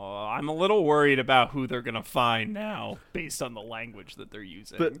a little worried about who they're gonna find now, based on the language that they're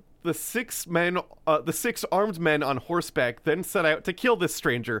using. The 6 armed men on horseback then set out to kill this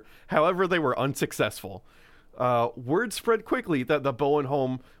stranger. However, they were unsuccessful. Word spread quickly that the Bowen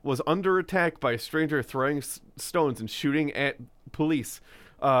home was under attack by a stranger throwing stones and shooting at police.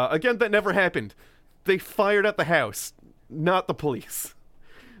 Again, that never happened. They fired at the house, not the police.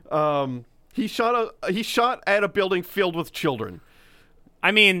 He shot at a building filled with children.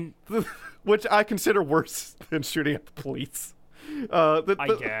 I mean, which I consider worse than shooting at the police.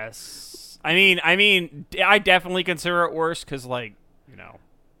 I guess. I mean, I definitely consider it worse because, like, you know,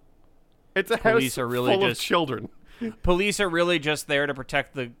 it's a house full of children. Police are really just there to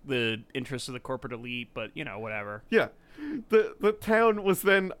protect the interests of the corporate elite, but, whatever. Yeah. The town was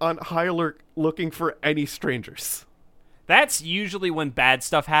then on high alert looking for any strangers. That's usually when bad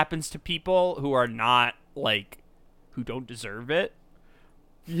stuff happens to people who are not, who don't deserve it.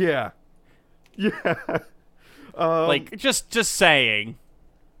 Yeah. Yeah. Just saying.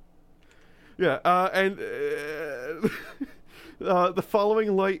 Yeah, and the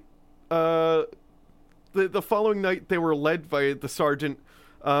following night, the following night they were led by the sergeant,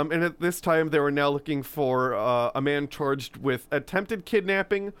 and at this time they were now looking for a man charged with attempted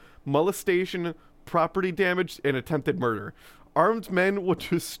kidnapping, molestation, property damage, and attempted murder. Armed men would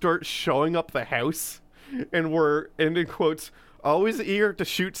just start showing up the house, and were, and in quotes, always eager to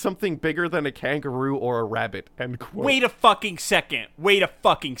shoot something bigger than a kangaroo or a rabbit, end quote. Wait a fucking second.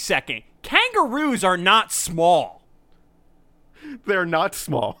 Kangaroos are not small. They're not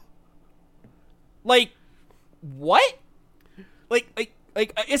small. What?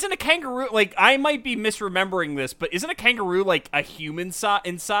 Isn't a kangaroo, I might be misremembering this, but isn't a kangaroo, a human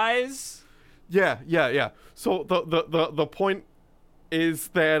in size? Yeah. So the point is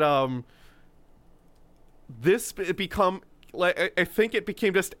that, I think it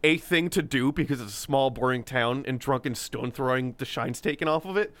became just a thing to do because it's a small, boring town, and drunken stone throwing, the shine's taken off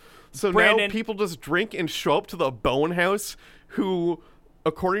of it. So Brandon, now people just drink and show up to the Bowen house, who,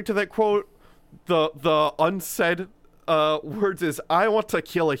 according to that quote, the unsaid words is, "I want to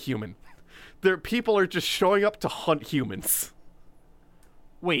kill a human." People are just showing up to hunt humans.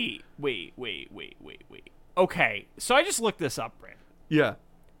 Wait. Okay, so I just looked this up, Brandon. Yeah.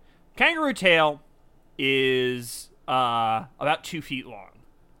 Kangaroo tail is about 2 feet long,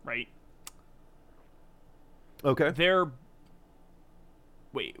 right? Okay.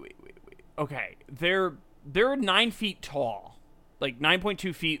 Okay, they're 9 feet tall,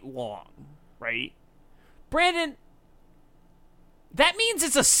 9.2 feet long, right? Brandon, that means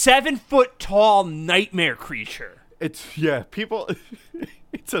it's a 7-foot tall nightmare creature. It's a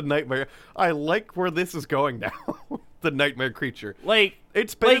nightmare. I like where this is going now. The nightmare creature.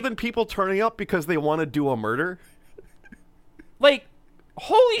 It's better than people turning up because they want to do a murder.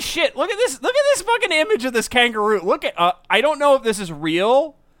 Holy shit, look at this fucking image of this kangaroo. Look at, I don't know if this is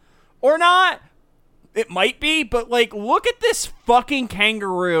real or not. It might be, but, look at this fucking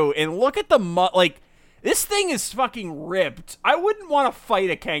kangaroo and look at the this thing is fucking ripped. I wouldn't want to fight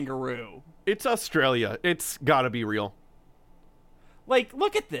a kangaroo. It's Australia. It's gotta be real.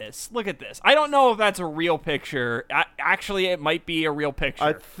 Look at this. I don't know if that's a real picture. Actually, it might be a real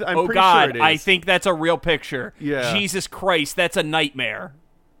picture. I'm pretty sure it is. I think that's a real picture. Yeah. Jesus Christ, that's a nightmare.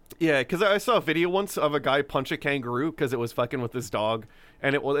 Yeah, because I saw a video once of a guy punch a kangaroo because it was fucking with his dog,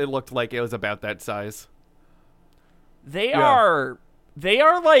 and it looked like it was about that size. They are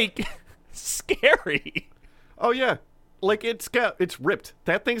scary. Oh yeah, it's ripped.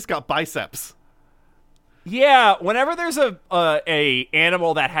 That thing's got biceps. Yeah, whenever there's a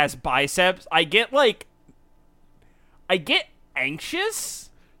animal that has biceps, I get anxious.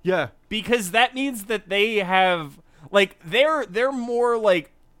 Yeah, because that means that they have they're more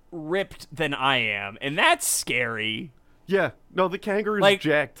ripped than I am, and that's scary. Yeah, no, the kangaroo's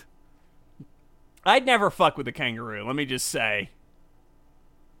jacked. I'd never fuck with a kangaroo. Let me just say.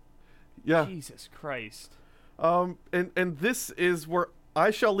 Yeah. Jesus Christ. And this is where I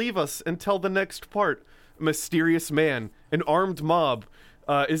shall leave us until the next part. Mysterious man, an armed mob.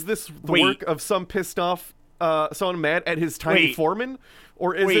 Is this the work of some pissed off, someone mad at his tiny foreman?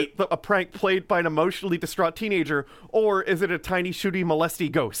 Or is it a prank played by an emotionally distraught teenager? Or is it a tiny, shooty, molesty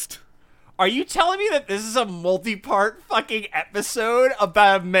ghost? Are you telling me that this is a multi-part fucking episode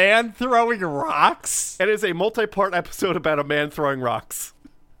about a man throwing rocks? It is a multi-part episode about a man throwing rocks.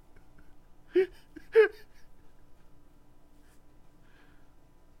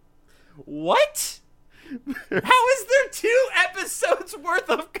 What? How is there 2 episodes worth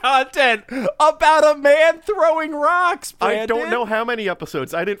of content about a man throwing rocks, Brandon? I don't know how many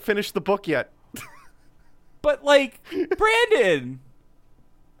episodes. I didn't finish the book yet. But, Brandon,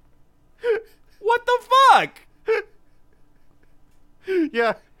 what the fuck?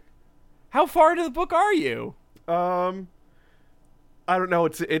 Yeah. How far into the book are you? I don't know.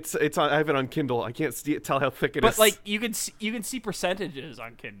 It's on. I have it on Kindle. I can't tell how thick it is. But you can see percentages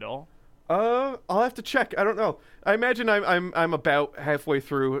on Kindle. I'll have to check. I don't know. I imagine I'm about halfway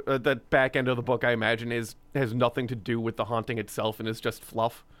through. That back end of the book, I imagine, has nothing to do with the haunting itself and is just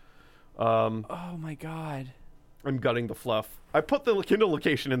fluff. Oh my god. I'm gutting the fluff. I put the Kindle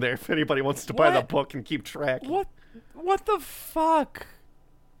location in there if anybody wants to buy the book and keep track. What the fuck?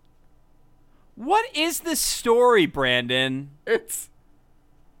 What is this story, Brandon?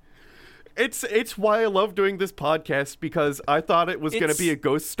 It's why I love doing this podcast, because I thought it was going to be a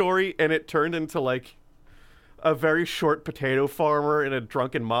ghost story, and it turned into like a very short potato farmer and a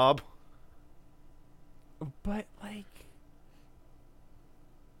drunken mob. But like,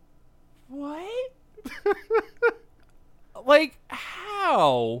 what? Like,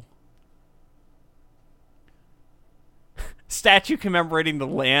 how? Statue commemorating the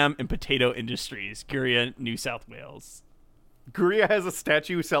lamb and potato industries, Guria, New South Wales. Guria has a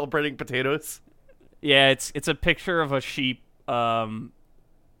statue celebrating potatoes. Yeah, it's a picture of a sheep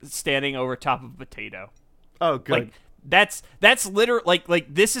standing over top of a potato. Oh, good. Like that's literally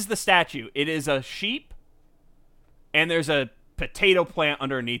like this is the statue. It is a sheep, and there's a potato plant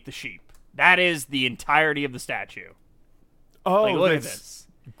underneath the sheep. That is the entirety of the statue. Oh, like, look at this.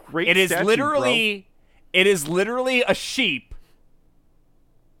 Great. It is statue, literally, it is literally a sheep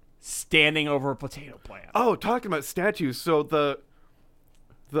standing over a potato plant. Oh, talking about statues. So the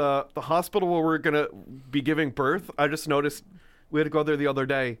hospital where we're gonna be giving birth, I just noticed we had to go there the other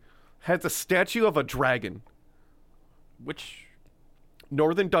day, has a statue of a dragon. Which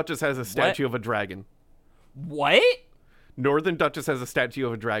Northern Duchess has a statue of a dragon. What? Northern Duchess has a statue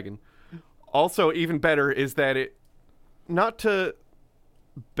of a dragon. Also, even better is that it, not to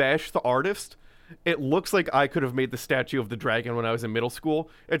bash the artist, it looks like I could have made the statue of the dragon when I was in middle school.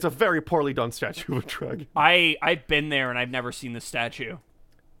 It's a very poorly done statue of a dragon. I've been there and I've never seen the statue.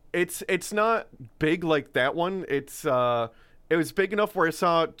 It's not big like that one. It was big enough where I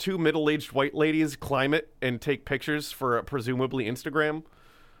saw two middle-aged white ladies climb it and take pictures for presumably Instagram.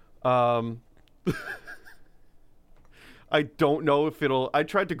 I don't know if I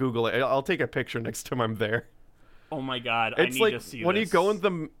tried to Google it. I'll take a picture next time I'm there. Oh my god, it's I need like to see when this. you go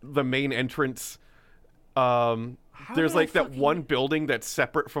in the main entrance, there's like that one building that's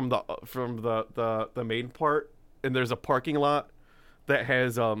separate from the main part, and there's a parking lot that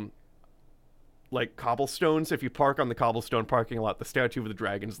has like cobblestones. If you park on the cobblestone parking lot, the statue of the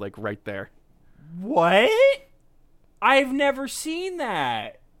dragon's like right there. What? I've never seen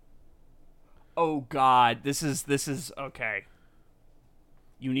that. Oh god, this is okay.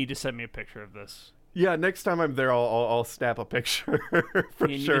 You need to send me a picture of this. Yeah, next time I'm there, I'll snap a picture for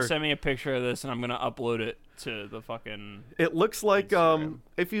you sure. need to send me a picture of this, and I'm gonna upload it to the fucking. It looks like Instagram.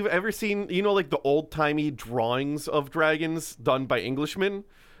 If you've ever seen, like the old timey drawings of dragons done by Englishmen,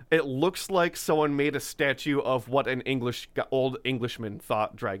 it looks like someone made a statue of what an old Englishman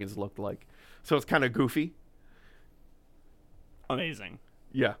thought dragons looked like. So it's kind of goofy. Amazing.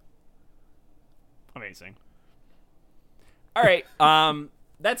 Yeah. Amazing. All right.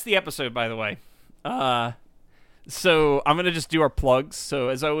 That's the episode, by the way. So I'm going to just do our plugs. So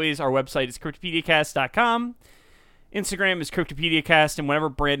as always, our website is cryptopediacast.com. Instagram is cryptopediacast, and whenever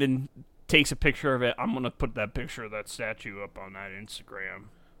Brandon takes a picture of it, I'm going to put that picture of that statue up on that Instagram.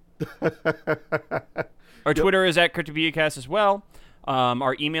 Our Twitter is at cryptopediacast as well.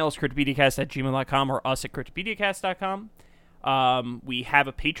 Our email is cryptopediacast@gmail.com or us at cryptopediacast.com. We have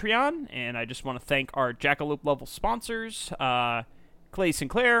a Patreon, and I just want to thank our Jackalope level sponsors, Clay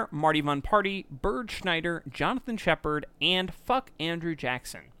Sinclair, Marty Von Party, Bird Schneider, Jonathan Shepard, and Fuck Andrew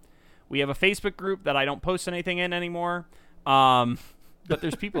Jackson. We have a Facebook group that I don't post anything in anymore, but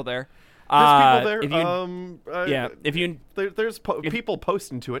there's people there. There's people there. There's people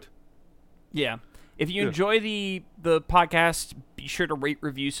posting to it. Yeah. If you enjoy the podcast, be sure to rate,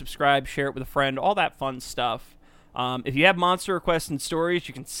 review, subscribe, share it with a friend, all that fun stuff. If you have monster requests and stories,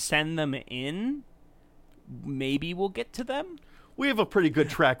 you can send them in. Maybe we'll get to them. We have a pretty good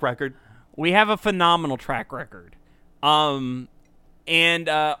track record. We have a phenomenal track record. Also,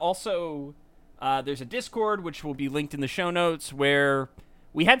 there's a Discord, which will be linked in the show notes, where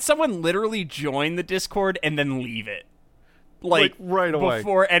we had someone literally join the Discord and then leave it. Like right away.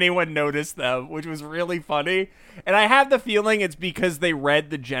 Before anyone noticed them, which was really funny. And I have the feeling it's because they read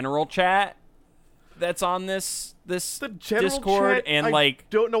the general chat that's on this Discord, chat, and I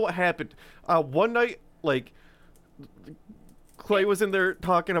don't know what happened. One night, Clay was in there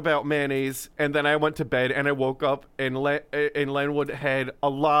talking about mayonnaise, and then I went to bed, and I woke up, and Lenwood had a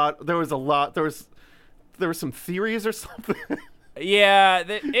lot. There was some theories or something. Yeah,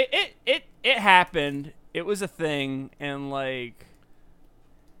 it happened. It was a thing, and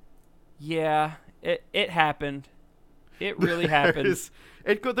yeah, it happened. It really happened.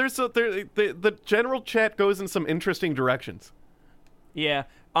 The general chat goes in some interesting directions. Yeah.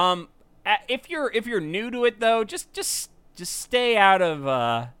 If you're new to it though, just stay out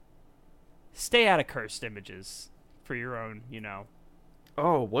of cursed images for your own,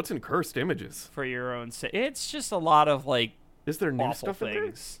 Oh, what's in cursed images? For your own it's just a lot of Is there new awful stuff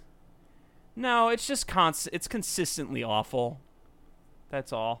things. No, it's just it's consistently awful.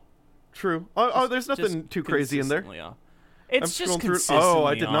 That's all. True. Oh, there's nothing too crazy in there. Off. It's I'm just scrolling through. consistently Oh,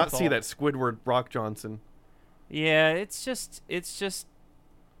 I did not awful. see that Squidward Rock Johnson. Yeah, it's just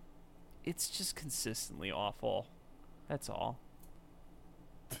consistently awful. That's all.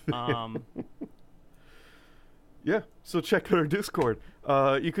 Yeah, so check out our Discord.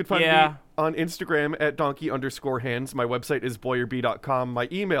 You could find me on Instagram at donkey_hands. My website is boyerb.com. My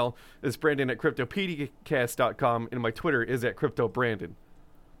email is brandon@cryptopedicast.com, and my Twitter is @cryptobrandon.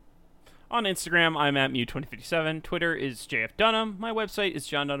 On Instagram, I'm at Mew2057. Twitter is JF Dunham. My website is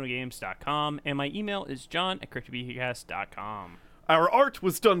johndunhamgames.com, and my email is john@cryptopedicast.com. Our art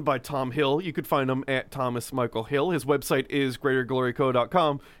was done by Tom Hill. You could find him at Thomas Michael Hill. His website is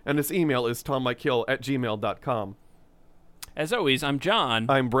greatergloryco.com, and his email is tommikehill@gmail.com. As always, I'm John.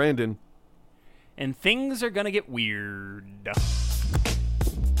 I'm Brandon. And things are gonna get weird.